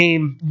he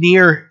came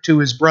near to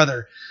his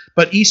brother.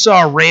 But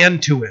Esau ran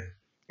to him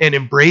and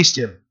embraced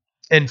him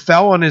and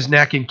fell on his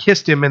neck and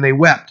kissed him, and they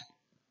wept.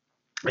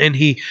 And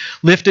he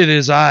lifted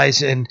his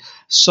eyes and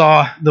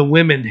saw the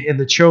women and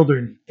the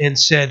children and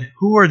said,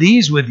 "Who are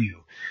these with you?"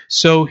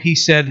 So he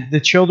said,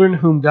 "The children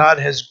whom God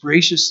has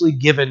graciously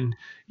given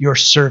your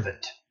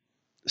servant."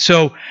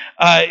 So,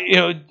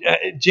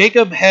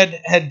 Jacob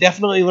had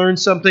definitely learned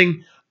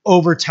something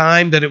over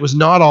time, that it was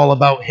not all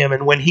about him.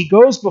 And when he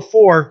goes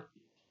before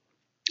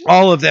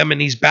all of them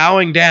and he's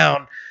bowing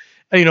down,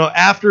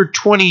 after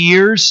 20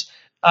 years,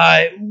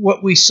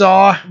 what we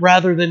saw,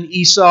 rather than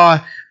Esau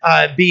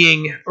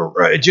being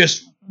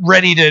just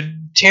ready to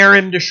tear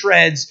him to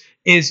shreds,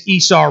 is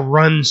Esau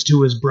runs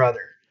to his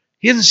brother.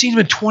 He hasn't seen him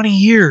in 20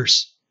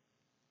 years.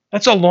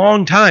 That's a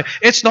long time.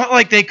 It's not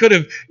like they could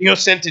have,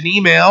 sent an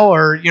email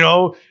or,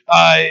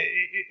 hey,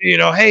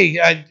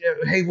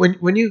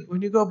 when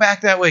you go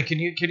back that way, can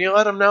you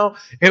let them know?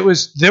 There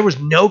was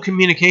no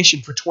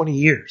communication for 20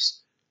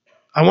 years.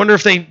 I wonder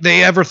if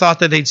they ever thought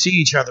that they'd see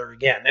each other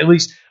again. At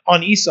least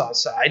on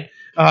Esau's side,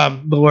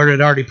 the Lord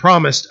had already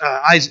promised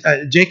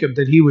Jacob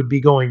that he would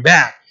be going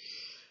back.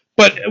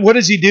 But what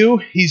does he do?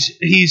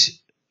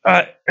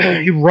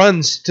 He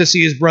runs to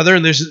see his brother,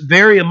 and there's a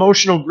very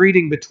emotional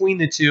greeting between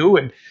the two.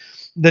 And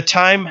the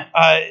time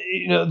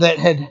that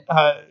had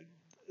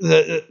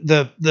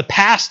the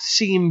past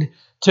seemed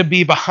to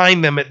be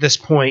behind them at this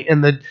point,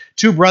 and the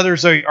two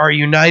brothers are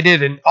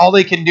united, and all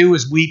they can do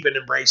is weep and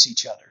embrace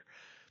each other.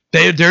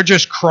 They're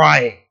just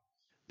crying.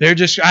 I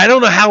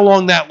don't know how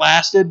long that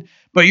lasted,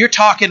 but you're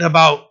talking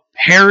about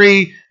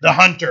Harry the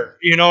Hunter,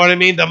 you know what I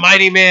mean? The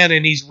mighty man,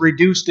 and he's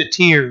reduced to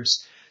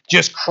tears,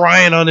 just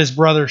crying on his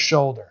brother's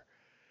shoulder.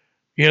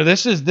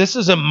 This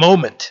is a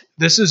moment.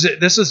 This is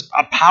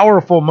a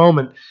powerful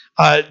moment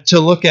to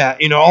look at.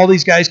 All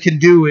these guys can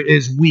do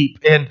is weep,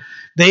 and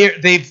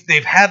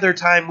they've had their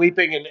time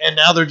weeping, and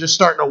now they're just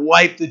starting to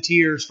wipe the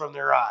tears from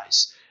their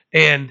eyes.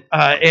 And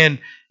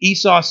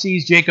Esau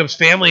sees Jacob's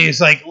family.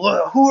 He's like,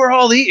 look, who are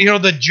all these?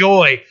 The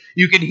joy.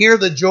 You can hear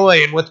the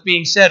joy in what's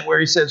being said, where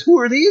he says, who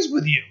are these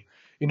with you?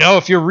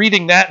 If you're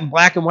reading that in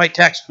black and white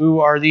text,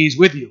 who are these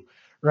with you?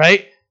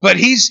 Right? But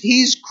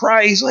he's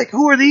crying. He's like,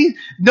 who are these?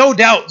 No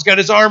doubt. He's got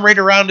his arm right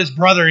around his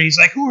brother. He's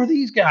like, who are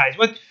these guys?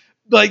 What?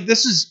 Like,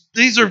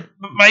 these are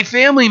my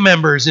family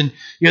members. And,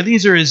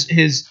 these are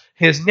his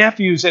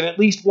nephews and at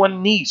least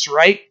one niece,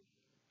 right?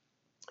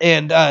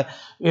 And,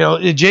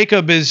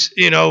 Jacob is,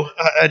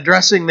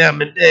 addressing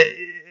them and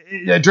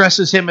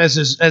addresses him as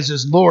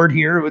his Lord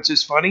here, which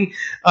is funny.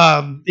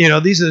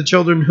 These are the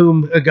children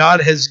whom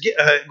God has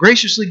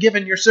graciously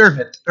given your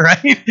servant,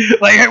 right?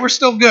 Like, hey, we're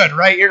still good,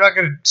 right? You're not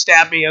going to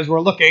stab me as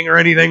we're looking or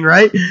anything,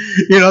 right?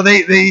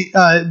 They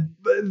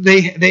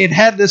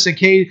had this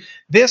occasion.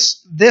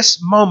 This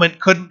moment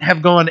couldn't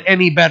have gone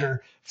any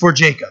better for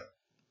Jacob,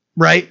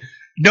 right?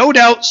 No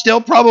doubt, still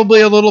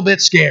probably a little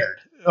bit scared.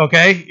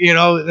 Okay,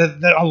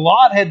 a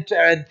lot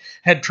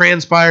had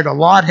transpired. A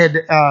lot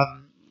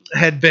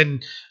had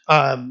been.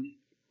 A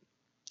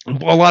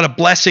lot of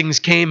blessings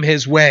came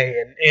his way,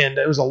 and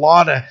there was a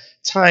lot of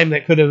time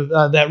that could have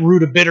that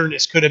root of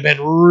bitterness could have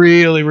been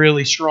really,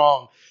 really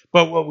strong.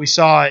 But what we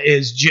saw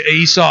is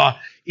Esau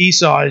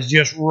is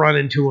just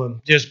running to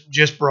him,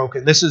 just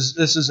broken. This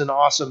is an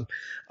awesome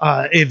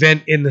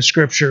event in the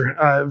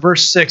scripture.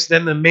 Verse 6: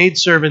 Then the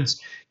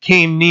maidservants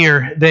came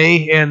near,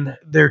 they and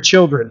their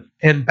children,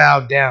 and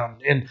bowed down.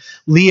 And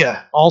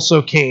Leah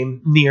also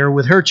came near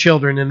with her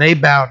children, and they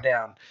bowed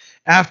down.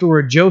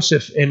 Afterward,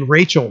 Joseph and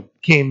Rachel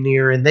came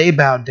near, and they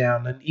bowed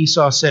down. And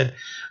Esau said,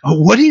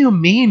 what do you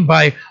mean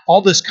by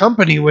all this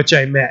company which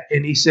I met?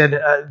 And he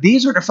said,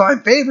 these are to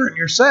find favor in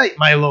your sight,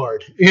 my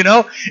lord.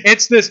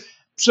 It's this.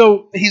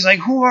 So he's like,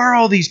 who are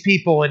all these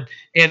people? And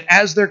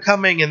as they're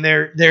coming and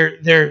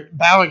they're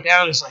bowing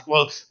down, it's like,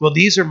 well,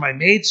 these are my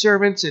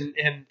maidservants and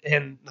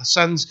the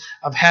sons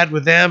I've had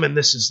with them, and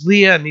this is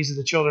Leah, and these are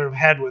the children I've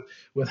had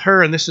with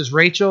her, and this is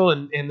Rachel,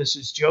 and this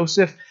is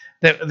Joseph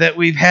that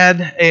we've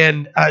had,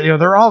 and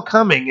they're all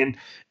coming,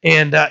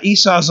 and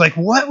Esau's like,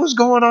 what was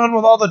going on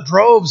with all the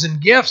droves and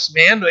gifts,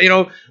 man?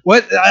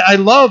 What I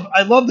love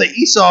that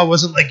Esau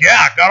wasn't like,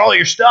 yeah, I got all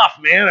your stuff,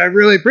 man. I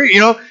really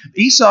appreciate.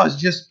 Esau is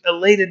just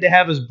elated to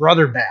have his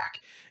brother back,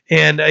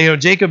 and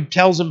Jacob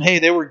tells him, hey,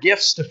 there were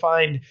gifts to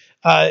find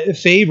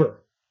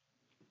favor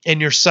in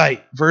your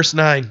sight. Verse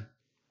 9.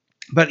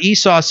 But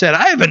Esau said,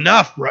 I have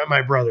enough,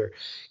 my brother.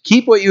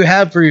 Keep what you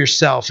have for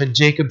yourself. And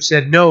Jacob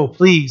said, no,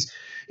 please.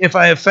 If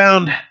I have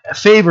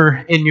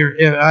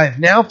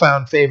now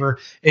found favor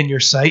in your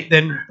sight,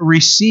 then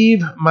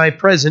receive my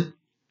present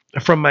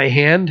from my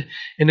hand,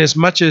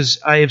 inasmuch as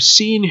I have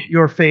seen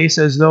your face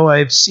as though I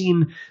have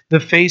seen the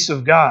face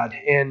of God,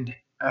 and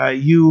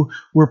you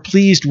were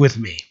pleased with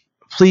me.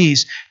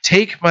 Please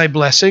take my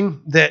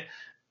blessing that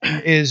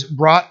is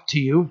brought to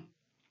you,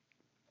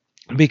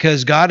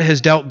 because God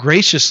has dealt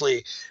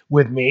graciously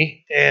with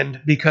me,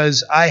 and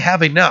because I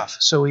have enough.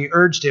 So he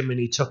urged him, and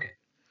he took it.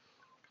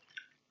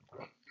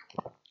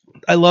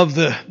 I love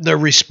the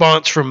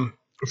response from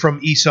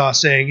Esau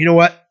saying, you know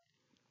what?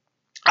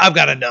 I've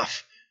got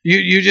enough.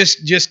 You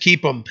just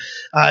keep them.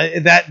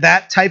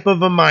 That type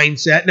of a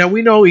mindset. Now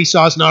we know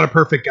Esau's not a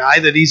perfect guy.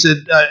 That he's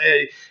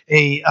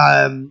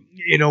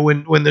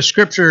when the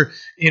scripture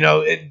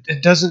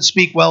it doesn't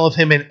speak well of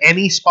him in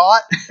any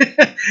spot.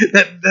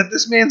 that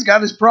this man's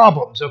got his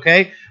problems.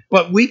 Okay,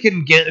 but we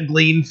can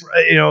glean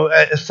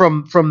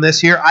from this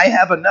here. I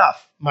have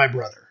enough, my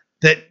brother.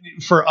 That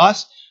for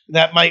us.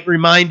 That might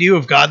remind you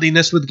of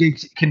godliness with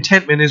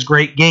contentment is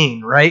great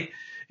gain, right?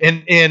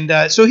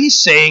 And so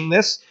he's saying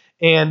this,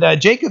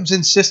 and Jacob's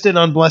insistent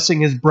on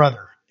blessing his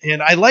brother.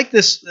 And I like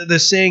this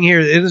saying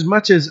here,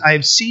 inasmuch as I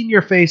have seen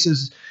your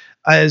faces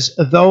as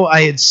though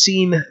I had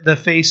seen the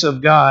face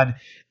of God,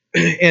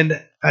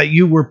 and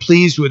you were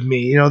pleased with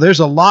me. There's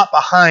a lot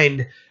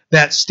behind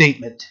that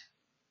statement.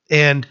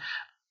 And,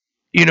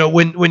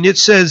 when it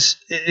says,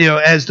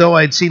 as though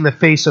I'd seen the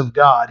face of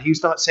God,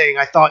 he's not saying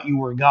I thought you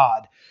were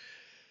God.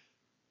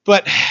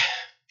 But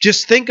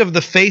just think of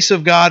the face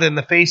of God and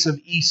the face of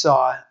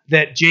Esau,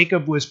 that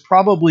Jacob was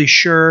probably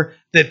sure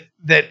that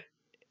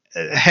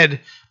had,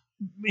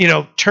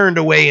 turned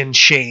away in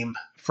shame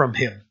from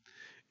him.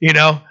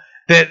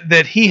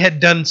 That he had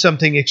done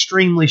something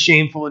extremely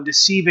shameful in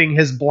deceiving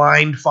his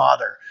blind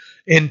father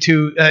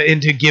into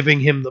giving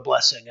him the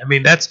blessing. I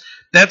mean,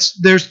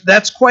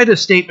 that's quite a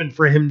statement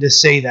for him to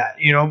say that.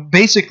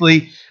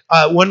 Basically,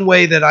 one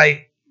way that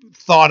I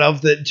thought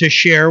of that to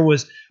share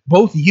was,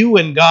 both you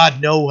and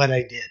God know what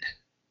I did.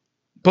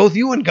 Both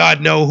you and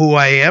God know who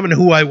I am and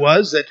who I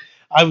was, that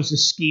I was a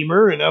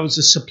schemer and I was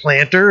a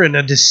supplanter and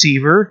a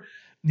deceiver,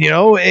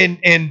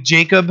 and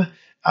Jacob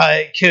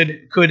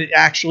could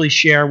actually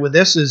share with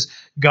this, is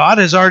God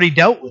has already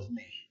dealt with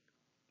me.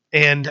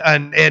 And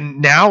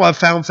now I've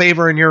found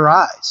favor in your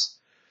eyes.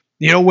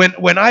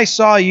 When I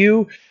saw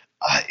you,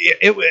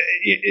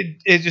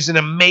 it's just an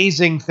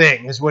amazing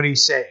thing, is what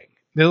he's saying.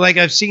 They're like,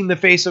 I've seen the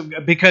face of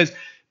God, because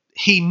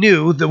he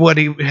knew that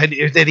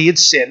he had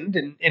sinned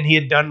and he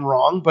had done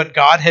wrong, but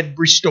God had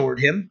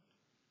restored him.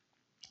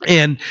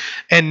 And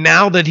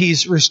now that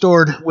he's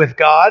restored with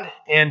God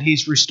and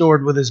he's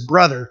restored with his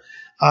brother,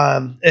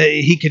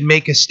 he can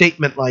make a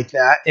statement like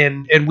that,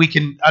 and we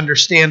can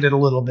understand it a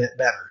little bit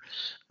better.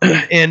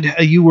 And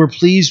you were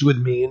pleased with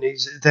me, and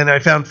then I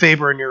found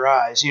favor in your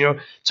eyes.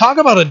 Talk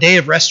about a day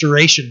of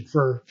restoration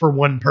for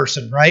one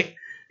person, right?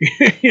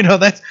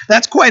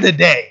 That's quite a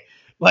day.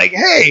 Like,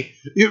 hey,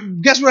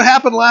 guess what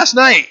happened last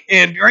night?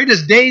 And right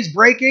as day's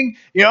breaking,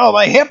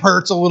 my hip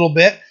hurts a little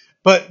bit,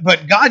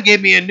 but God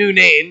gave me a new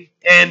name,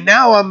 and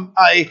now I'm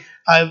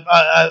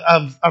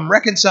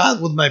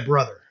reconciled with my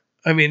brother.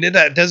 I mean,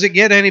 does it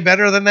get any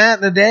better than that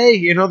in a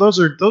day? Those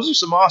are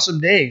some awesome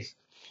days.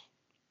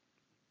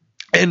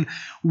 And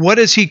what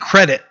does he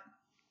credit?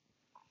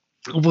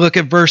 Look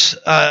at verse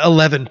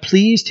 11.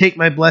 Please take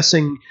my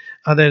blessing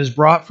that is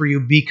brought for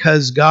you,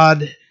 because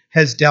God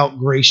has dealt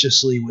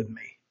graciously with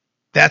me.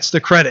 That's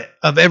the credit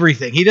of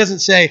everything. He doesn't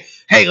say,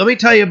 hey, let me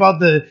tell you about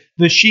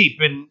the sheep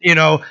and,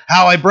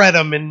 how I bred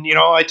them and,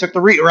 I took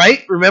the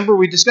right? Remember,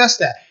 we discussed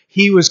that.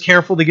 He was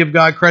careful to give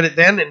God credit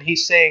then, and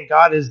he's saying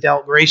God has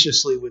dealt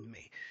graciously with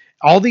me.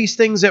 All these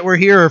things that we're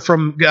here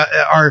from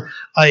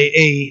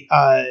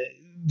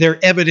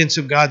they're evidence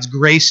of God's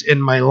grace in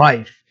my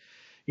life.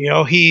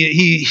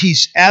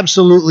 He's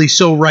absolutely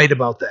so right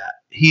about that.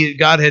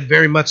 God had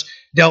very much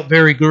dealt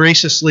very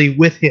graciously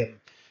with him.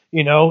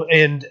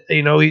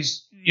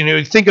 He's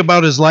think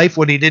about his life,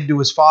 what he did to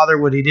his father,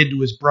 what he did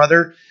to his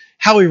brother,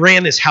 how he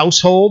ran his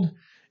household.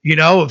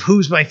 Of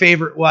who's my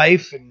favorite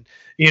wife, and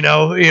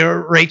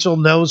Rachel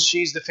knows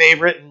she's the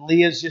favorite, and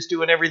Leah's just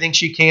doing everything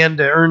she can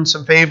to earn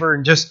some favor,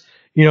 and just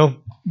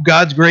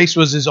God's grace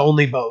was his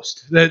only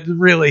boast. That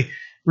really,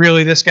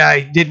 this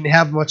guy didn't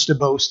have much to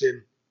boast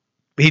in.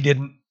 He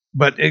didn't,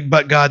 but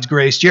God's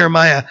grace.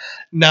 Jeremiah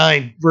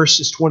 9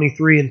 verses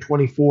 23 and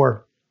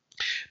 24.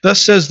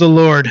 Thus says the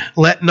Lord,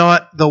 let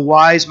not the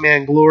wise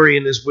man glory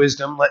in his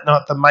wisdom, let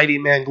not the mighty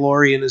man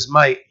glory in his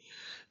might,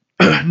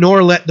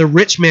 nor let the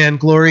rich man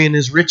glory in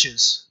his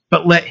riches,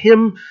 but let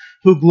him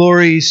who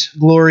glories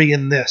glory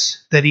in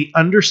this, that he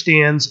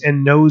understands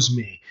and knows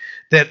me,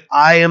 that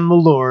I am the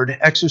Lord,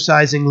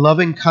 exercising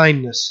loving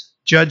kindness,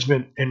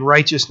 judgment, and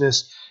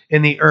righteousness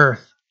in the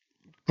earth.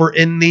 For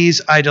in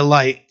these I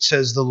delight,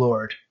 says the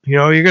Lord.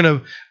 You're going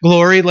to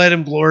glory, let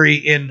him glory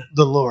in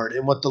the Lord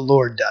and what the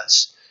Lord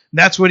does. And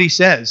that's what he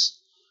says.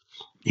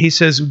 He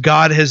says,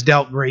 God has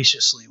dealt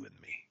graciously with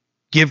me.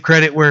 Give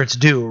credit where it's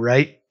due,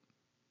 right?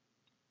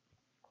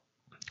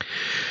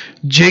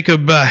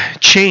 Jacob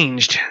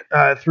changed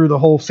through the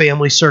whole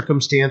family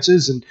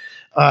circumstances, and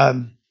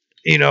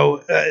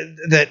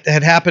that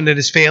had happened at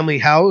his family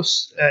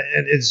house,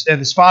 at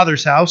his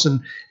father's house,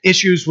 and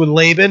issues with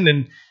Laban,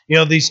 and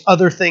these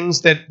other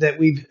things that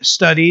we've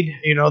studied,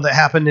 that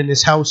happened in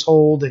his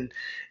household, and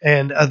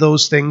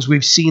those things.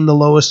 We've seen the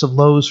lowest of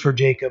lows for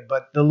Jacob,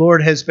 but the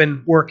Lord has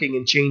been working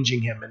and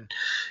changing him, and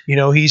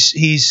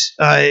he's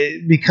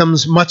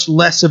becomes much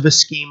less of a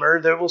schemer.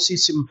 There we'll see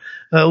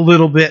a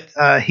little bit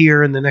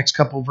here in the next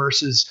couple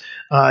verses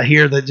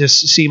here that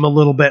just seem a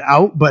little bit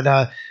out,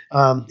 but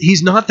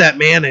he's not that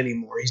man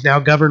anymore. He's now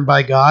governed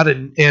by God,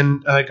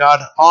 and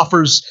God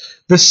offers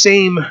the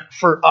same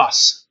for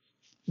us.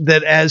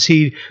 That as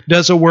he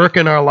does a work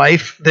in our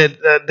life,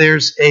 that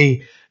there's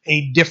a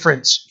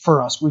difference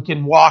for us. We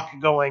can walk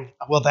going,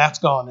 well, that's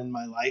gone in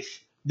my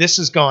life. This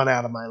has gone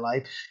out of my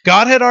life. He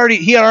had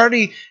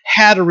already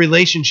had a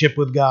relationship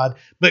with God,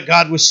 but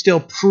God was still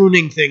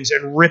pruning things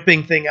and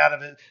ripping things out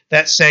of it.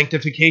 That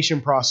sanctification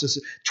process.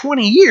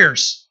 20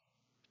 years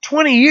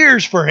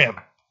for him,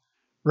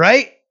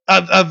 right?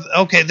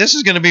 Okay, this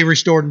is going to be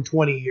restored in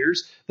 20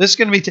 years. This is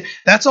going to be,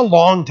 that's a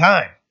long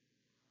time.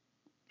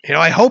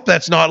 I hope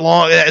that's not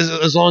long,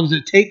 as long as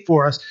it take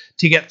for us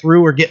to get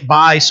through or get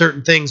by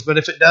certain things. But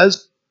if it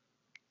does,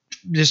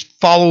 just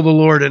follow the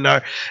Lord in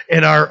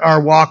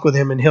our walk with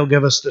him, and he'll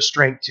give us the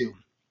strength to.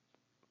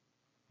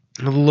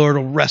 And the Lord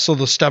will wrestle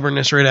the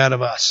stubbornness right out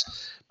of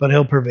us, but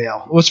he'll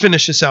prevail. Let's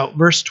finish this out.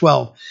 Verse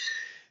 12.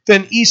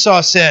 Then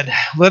Esau said,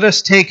 let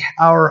us take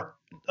our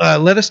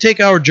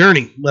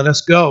journey. Let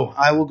us go.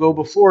 I will go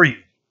before you.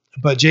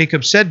 But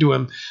Jacob said to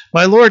him,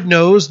 my Lord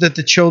knows that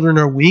the children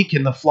are weak,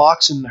 and the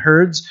flocks and the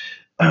herds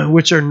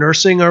which are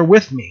nursing are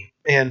with me.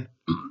 And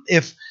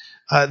if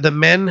the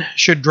men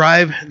should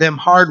drive them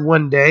hard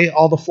one day,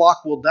 all the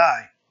flock will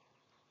die.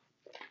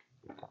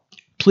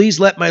 Please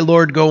let my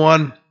Lord go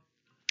on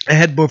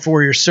ahead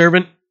before your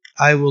servant.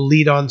 I will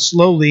lead on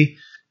slowly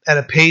at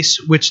a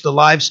pace which the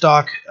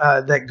livestock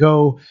that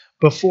go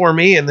before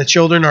me and the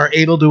children are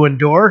able to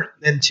endure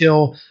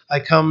until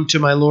I come to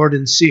my Lord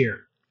in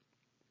Seir.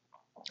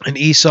 And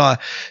Esau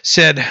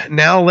said,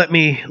 now let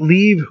me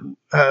leave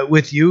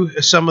with you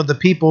some of the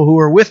people who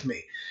are with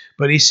me.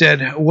 But he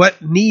said,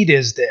 what need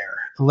is there?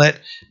 Let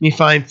me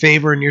find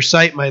favor in your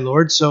sight, my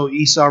Lord. So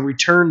Esau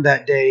returned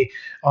that day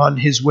on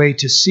his way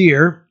to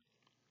Seir,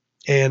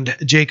 and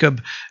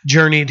Jacob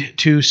journeyed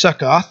to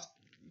Succoth,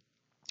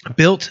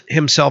 built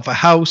himself a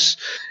house,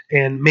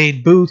 and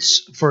made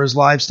booths for his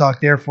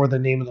livestock. Therefore, the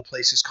name of the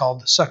place is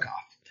called Succoth.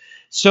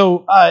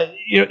 So,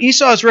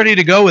 Esau is ready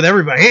to go with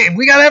everybody. Hey,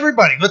 we got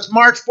everybody. Let's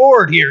march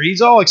forward here. He's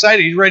all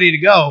excited. He's ready to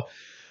go.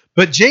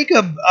 But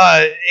Jacob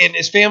and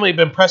his family have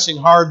been pressing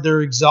hard.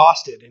 They're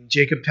exhausted. And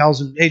Jacob tells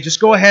him, hey,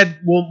 just go ahead.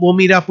 We'll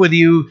meet up with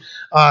you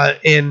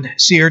in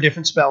Seir,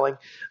 different spelling.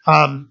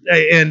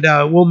 And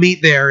we'll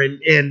meet there. And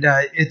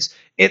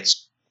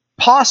it's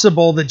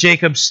possible that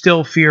Jacob's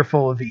still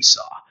fearful of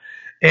Esau.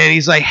 And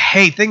he's like,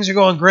 hey, things are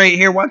going great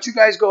here. Why don't you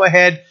guys go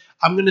ahead?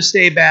 I'm going to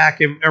stay back,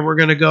 and we're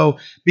going to go,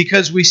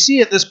 because we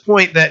see at this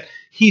point that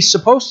he's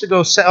supposed to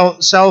go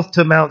south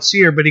to Mount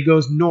Seir, but he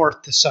goes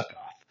north to Succoth.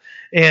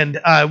 And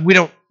we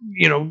don't,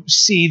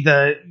 see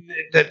that,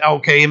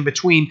 okay, in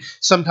between,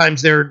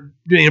 sometimes there are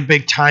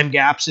big time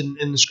gaps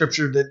in the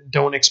scripture that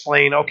don't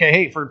explain, okay,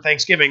 hey, for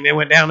Thanksgiving, they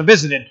went down and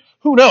visited.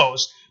 Who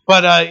knows?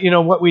 But,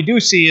 what we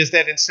do see is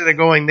that instead of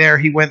going there,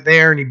 he went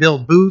there and he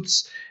built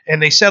booths, and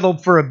they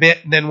settled for a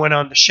bit and then went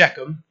on to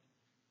Shechem.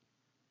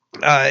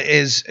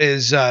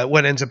 Is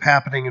what ends up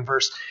happening in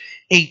verse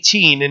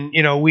 18.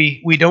 And,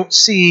 we don't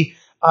see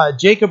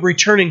Jacob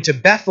returning to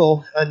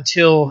Bethel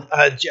until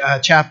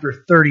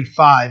chapter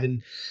 35.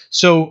 And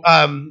so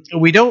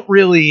we don't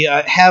really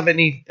have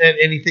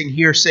anything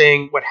here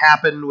saying what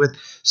happened with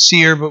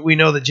Seir, but we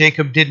know that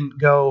Jacob didn't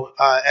go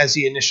as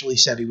he initially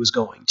said he was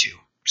going to.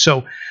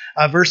 So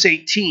verse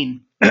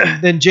 18,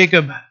 then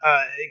Jacob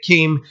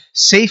came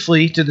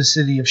safely to the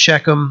city of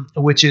Shechem,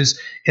 which is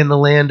in the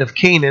land of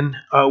Canaan,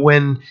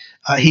 when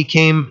he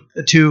came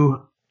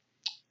to,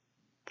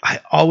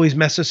 I always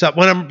mess this up,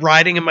 when I'm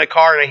riding in my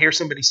car and I hear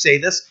somebody say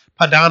this,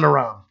 Padan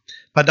Aram.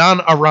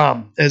 Padan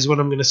Aram is what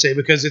I'm going to say,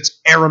 because it's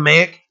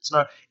Aramaic. It's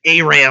not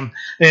Aram.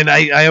 And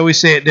I always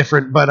say it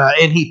different. But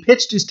and he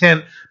pitched his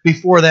tent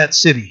before that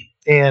city.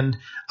 And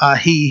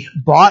he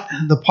bought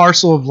the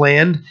parcel of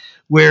land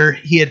where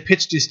he had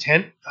pitched his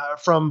tent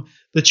from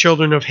the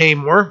children of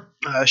Hamor,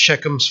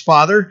 Shechem's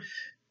father,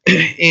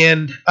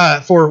 and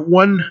for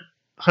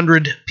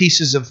 100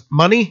 pieces of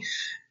money.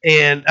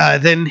 And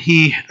then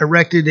he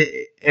erected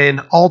an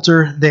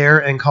altar there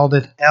and called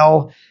it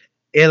El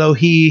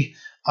Elohi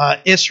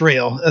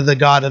Israel, the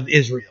God of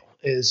Israel,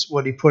 is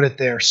what he put it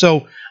there.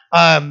 So,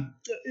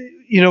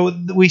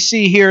 we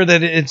see here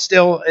that it's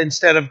still,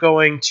 instead of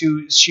going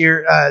to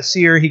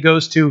Seir, he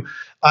goes to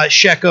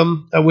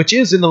Shechem, which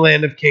is in the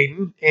land of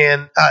Canaan,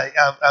 and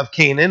of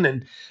Canaan,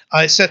 and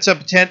sets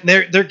up a tent.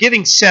 They're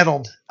getting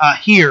settled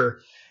here.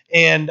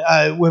 And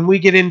when we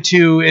get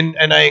into,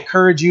 and I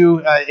encourage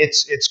you,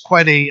 it's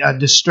quite a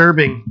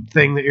disturbing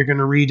thing that you're going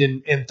to read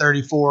in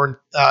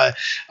 34.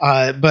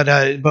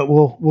 But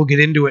we'll get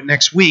into it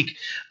next week.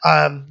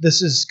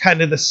 This is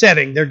kind of the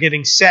setting. They're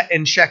getting set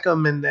in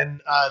Shechem, and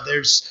then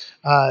there's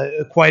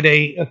quite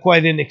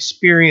an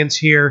experience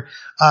here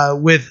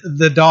with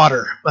the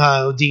daughter,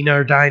 Dinah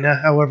or Dinah,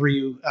 however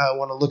you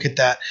want to look at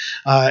that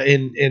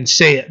and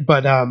say it.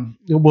 But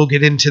we'll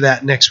get into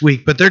that next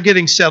week. But they're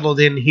getting settled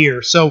in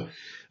here. So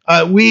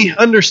we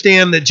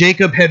understand that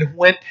Jacob had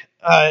went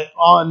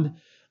on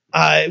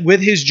with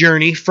his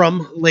journey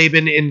from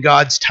Laban in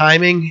God's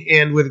timing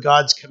and with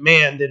God's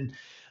command. And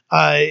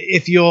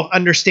if you'll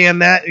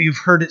understand that, you've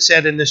heard it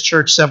said in this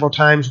church several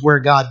times, where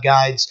God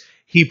guides,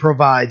 he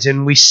provides.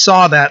 And we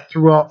saw that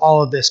throughout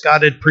all of this.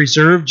 God had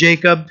preserved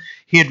Jacob.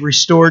 He had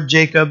restored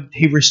Jacob.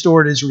 He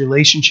restored his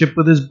relationship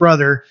with his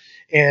brother.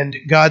 And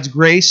God's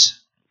grace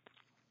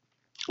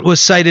was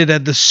cited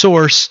as the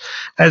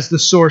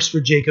source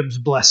for Jacob's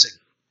blessing.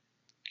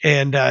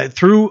 And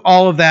through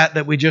all of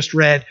that we just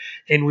read,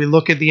 and we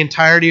look at the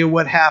entirety of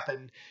what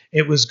happened,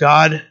 it was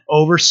God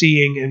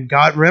overseeing. And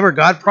God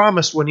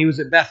promised when he was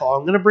at Bethel,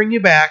 I'm going to bring you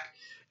back,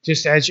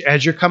 just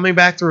as you're coming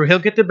back through. He'll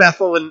get to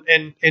Bethel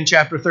in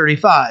chapter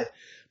 35.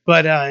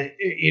 But,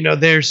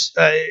 there's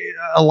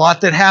a lot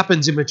that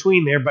happens in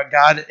between there, but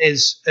God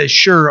is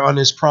sure on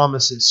his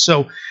promises.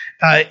 So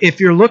if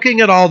you're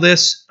looking at all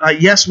this,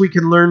 yes, we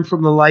can learn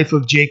from the life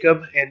of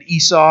Jacob and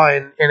Esau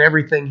and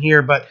everything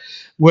here, but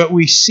what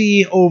we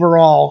see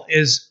overall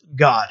is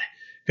God.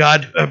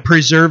 God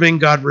preserving,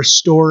 God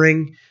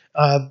restoring,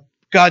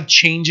 God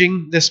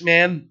changing this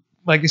man.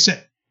 Like I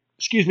said,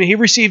 excuse me, he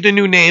received a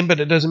new name, but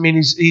it doesn't mean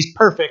he's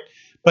perfect.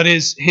 But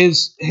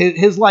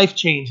his life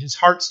changed. His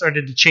heart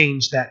started to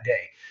change that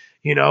day.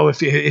 You know,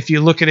 if you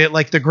look at it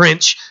like the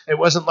Grinch, it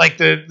wasn't like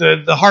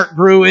the heart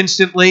grew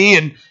instantly,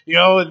 and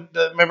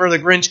remember the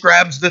Grinch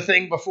grabs the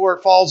thing before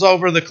it falls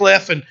over the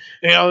cliff, and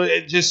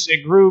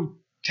it grew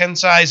 10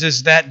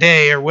 sizes that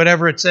day, or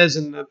whatever it says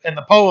in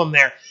the poem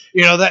there.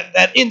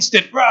 That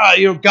instant,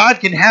 God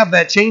can have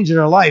that change in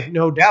our life,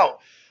 no doubt.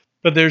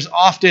 But there's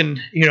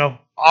often,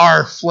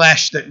 our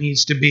flesh that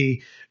needs to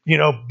be,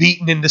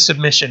 beaten into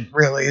submission,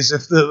 really, as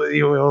if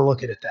you want to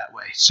look at it that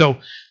way. So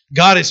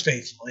God is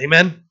faithful.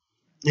 Amen.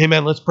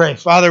 Amen. Let's pray.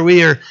 Father,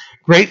 we are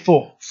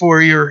grateful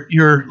for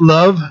your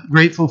love,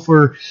 grateful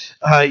for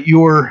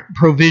your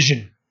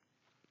provision,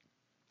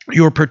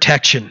 your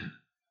protection.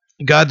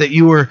 God, that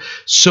you are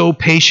so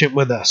patient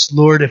with us.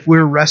 Lord, if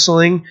we're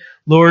wrestling,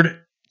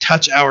 Lord,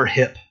 touch our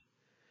hip.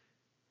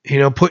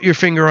 Put your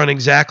finger on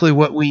exactly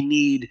what we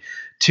need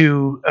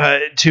to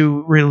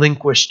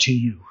relinquish to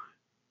you,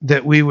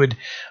 that we would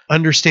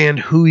understand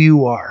who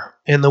you are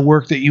and the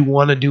work that you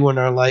want to do in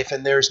our life.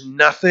 And there's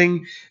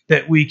nothing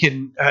that we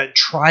can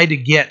try to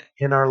get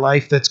in our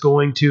life that's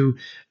going to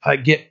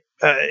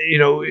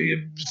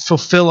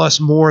fulfill us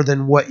more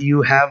than what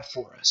you have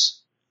for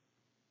us.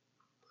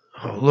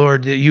 Oh,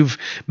 Lord, that you've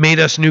made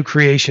us new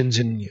creations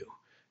in you.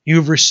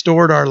 You've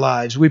restored our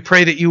lives. We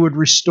pray that you would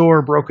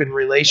restore broken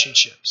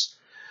relationships.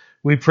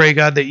 We pray,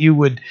 God, that you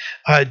would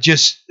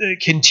just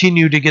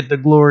continue to get the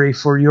glory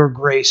for your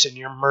grace and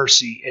your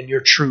mercy and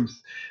your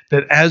truth.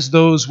 That as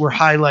those were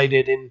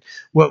highlighted in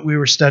what we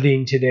were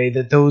studying today,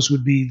 that those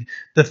would be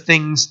the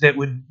things that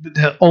would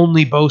the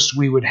only boast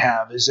we would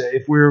have, is that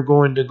if we were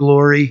going to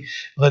glory,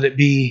 let it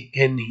be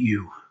in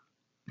you.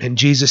 In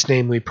Jesus'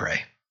 name we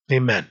pray.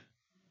 Amen.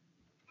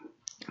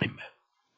 Amen.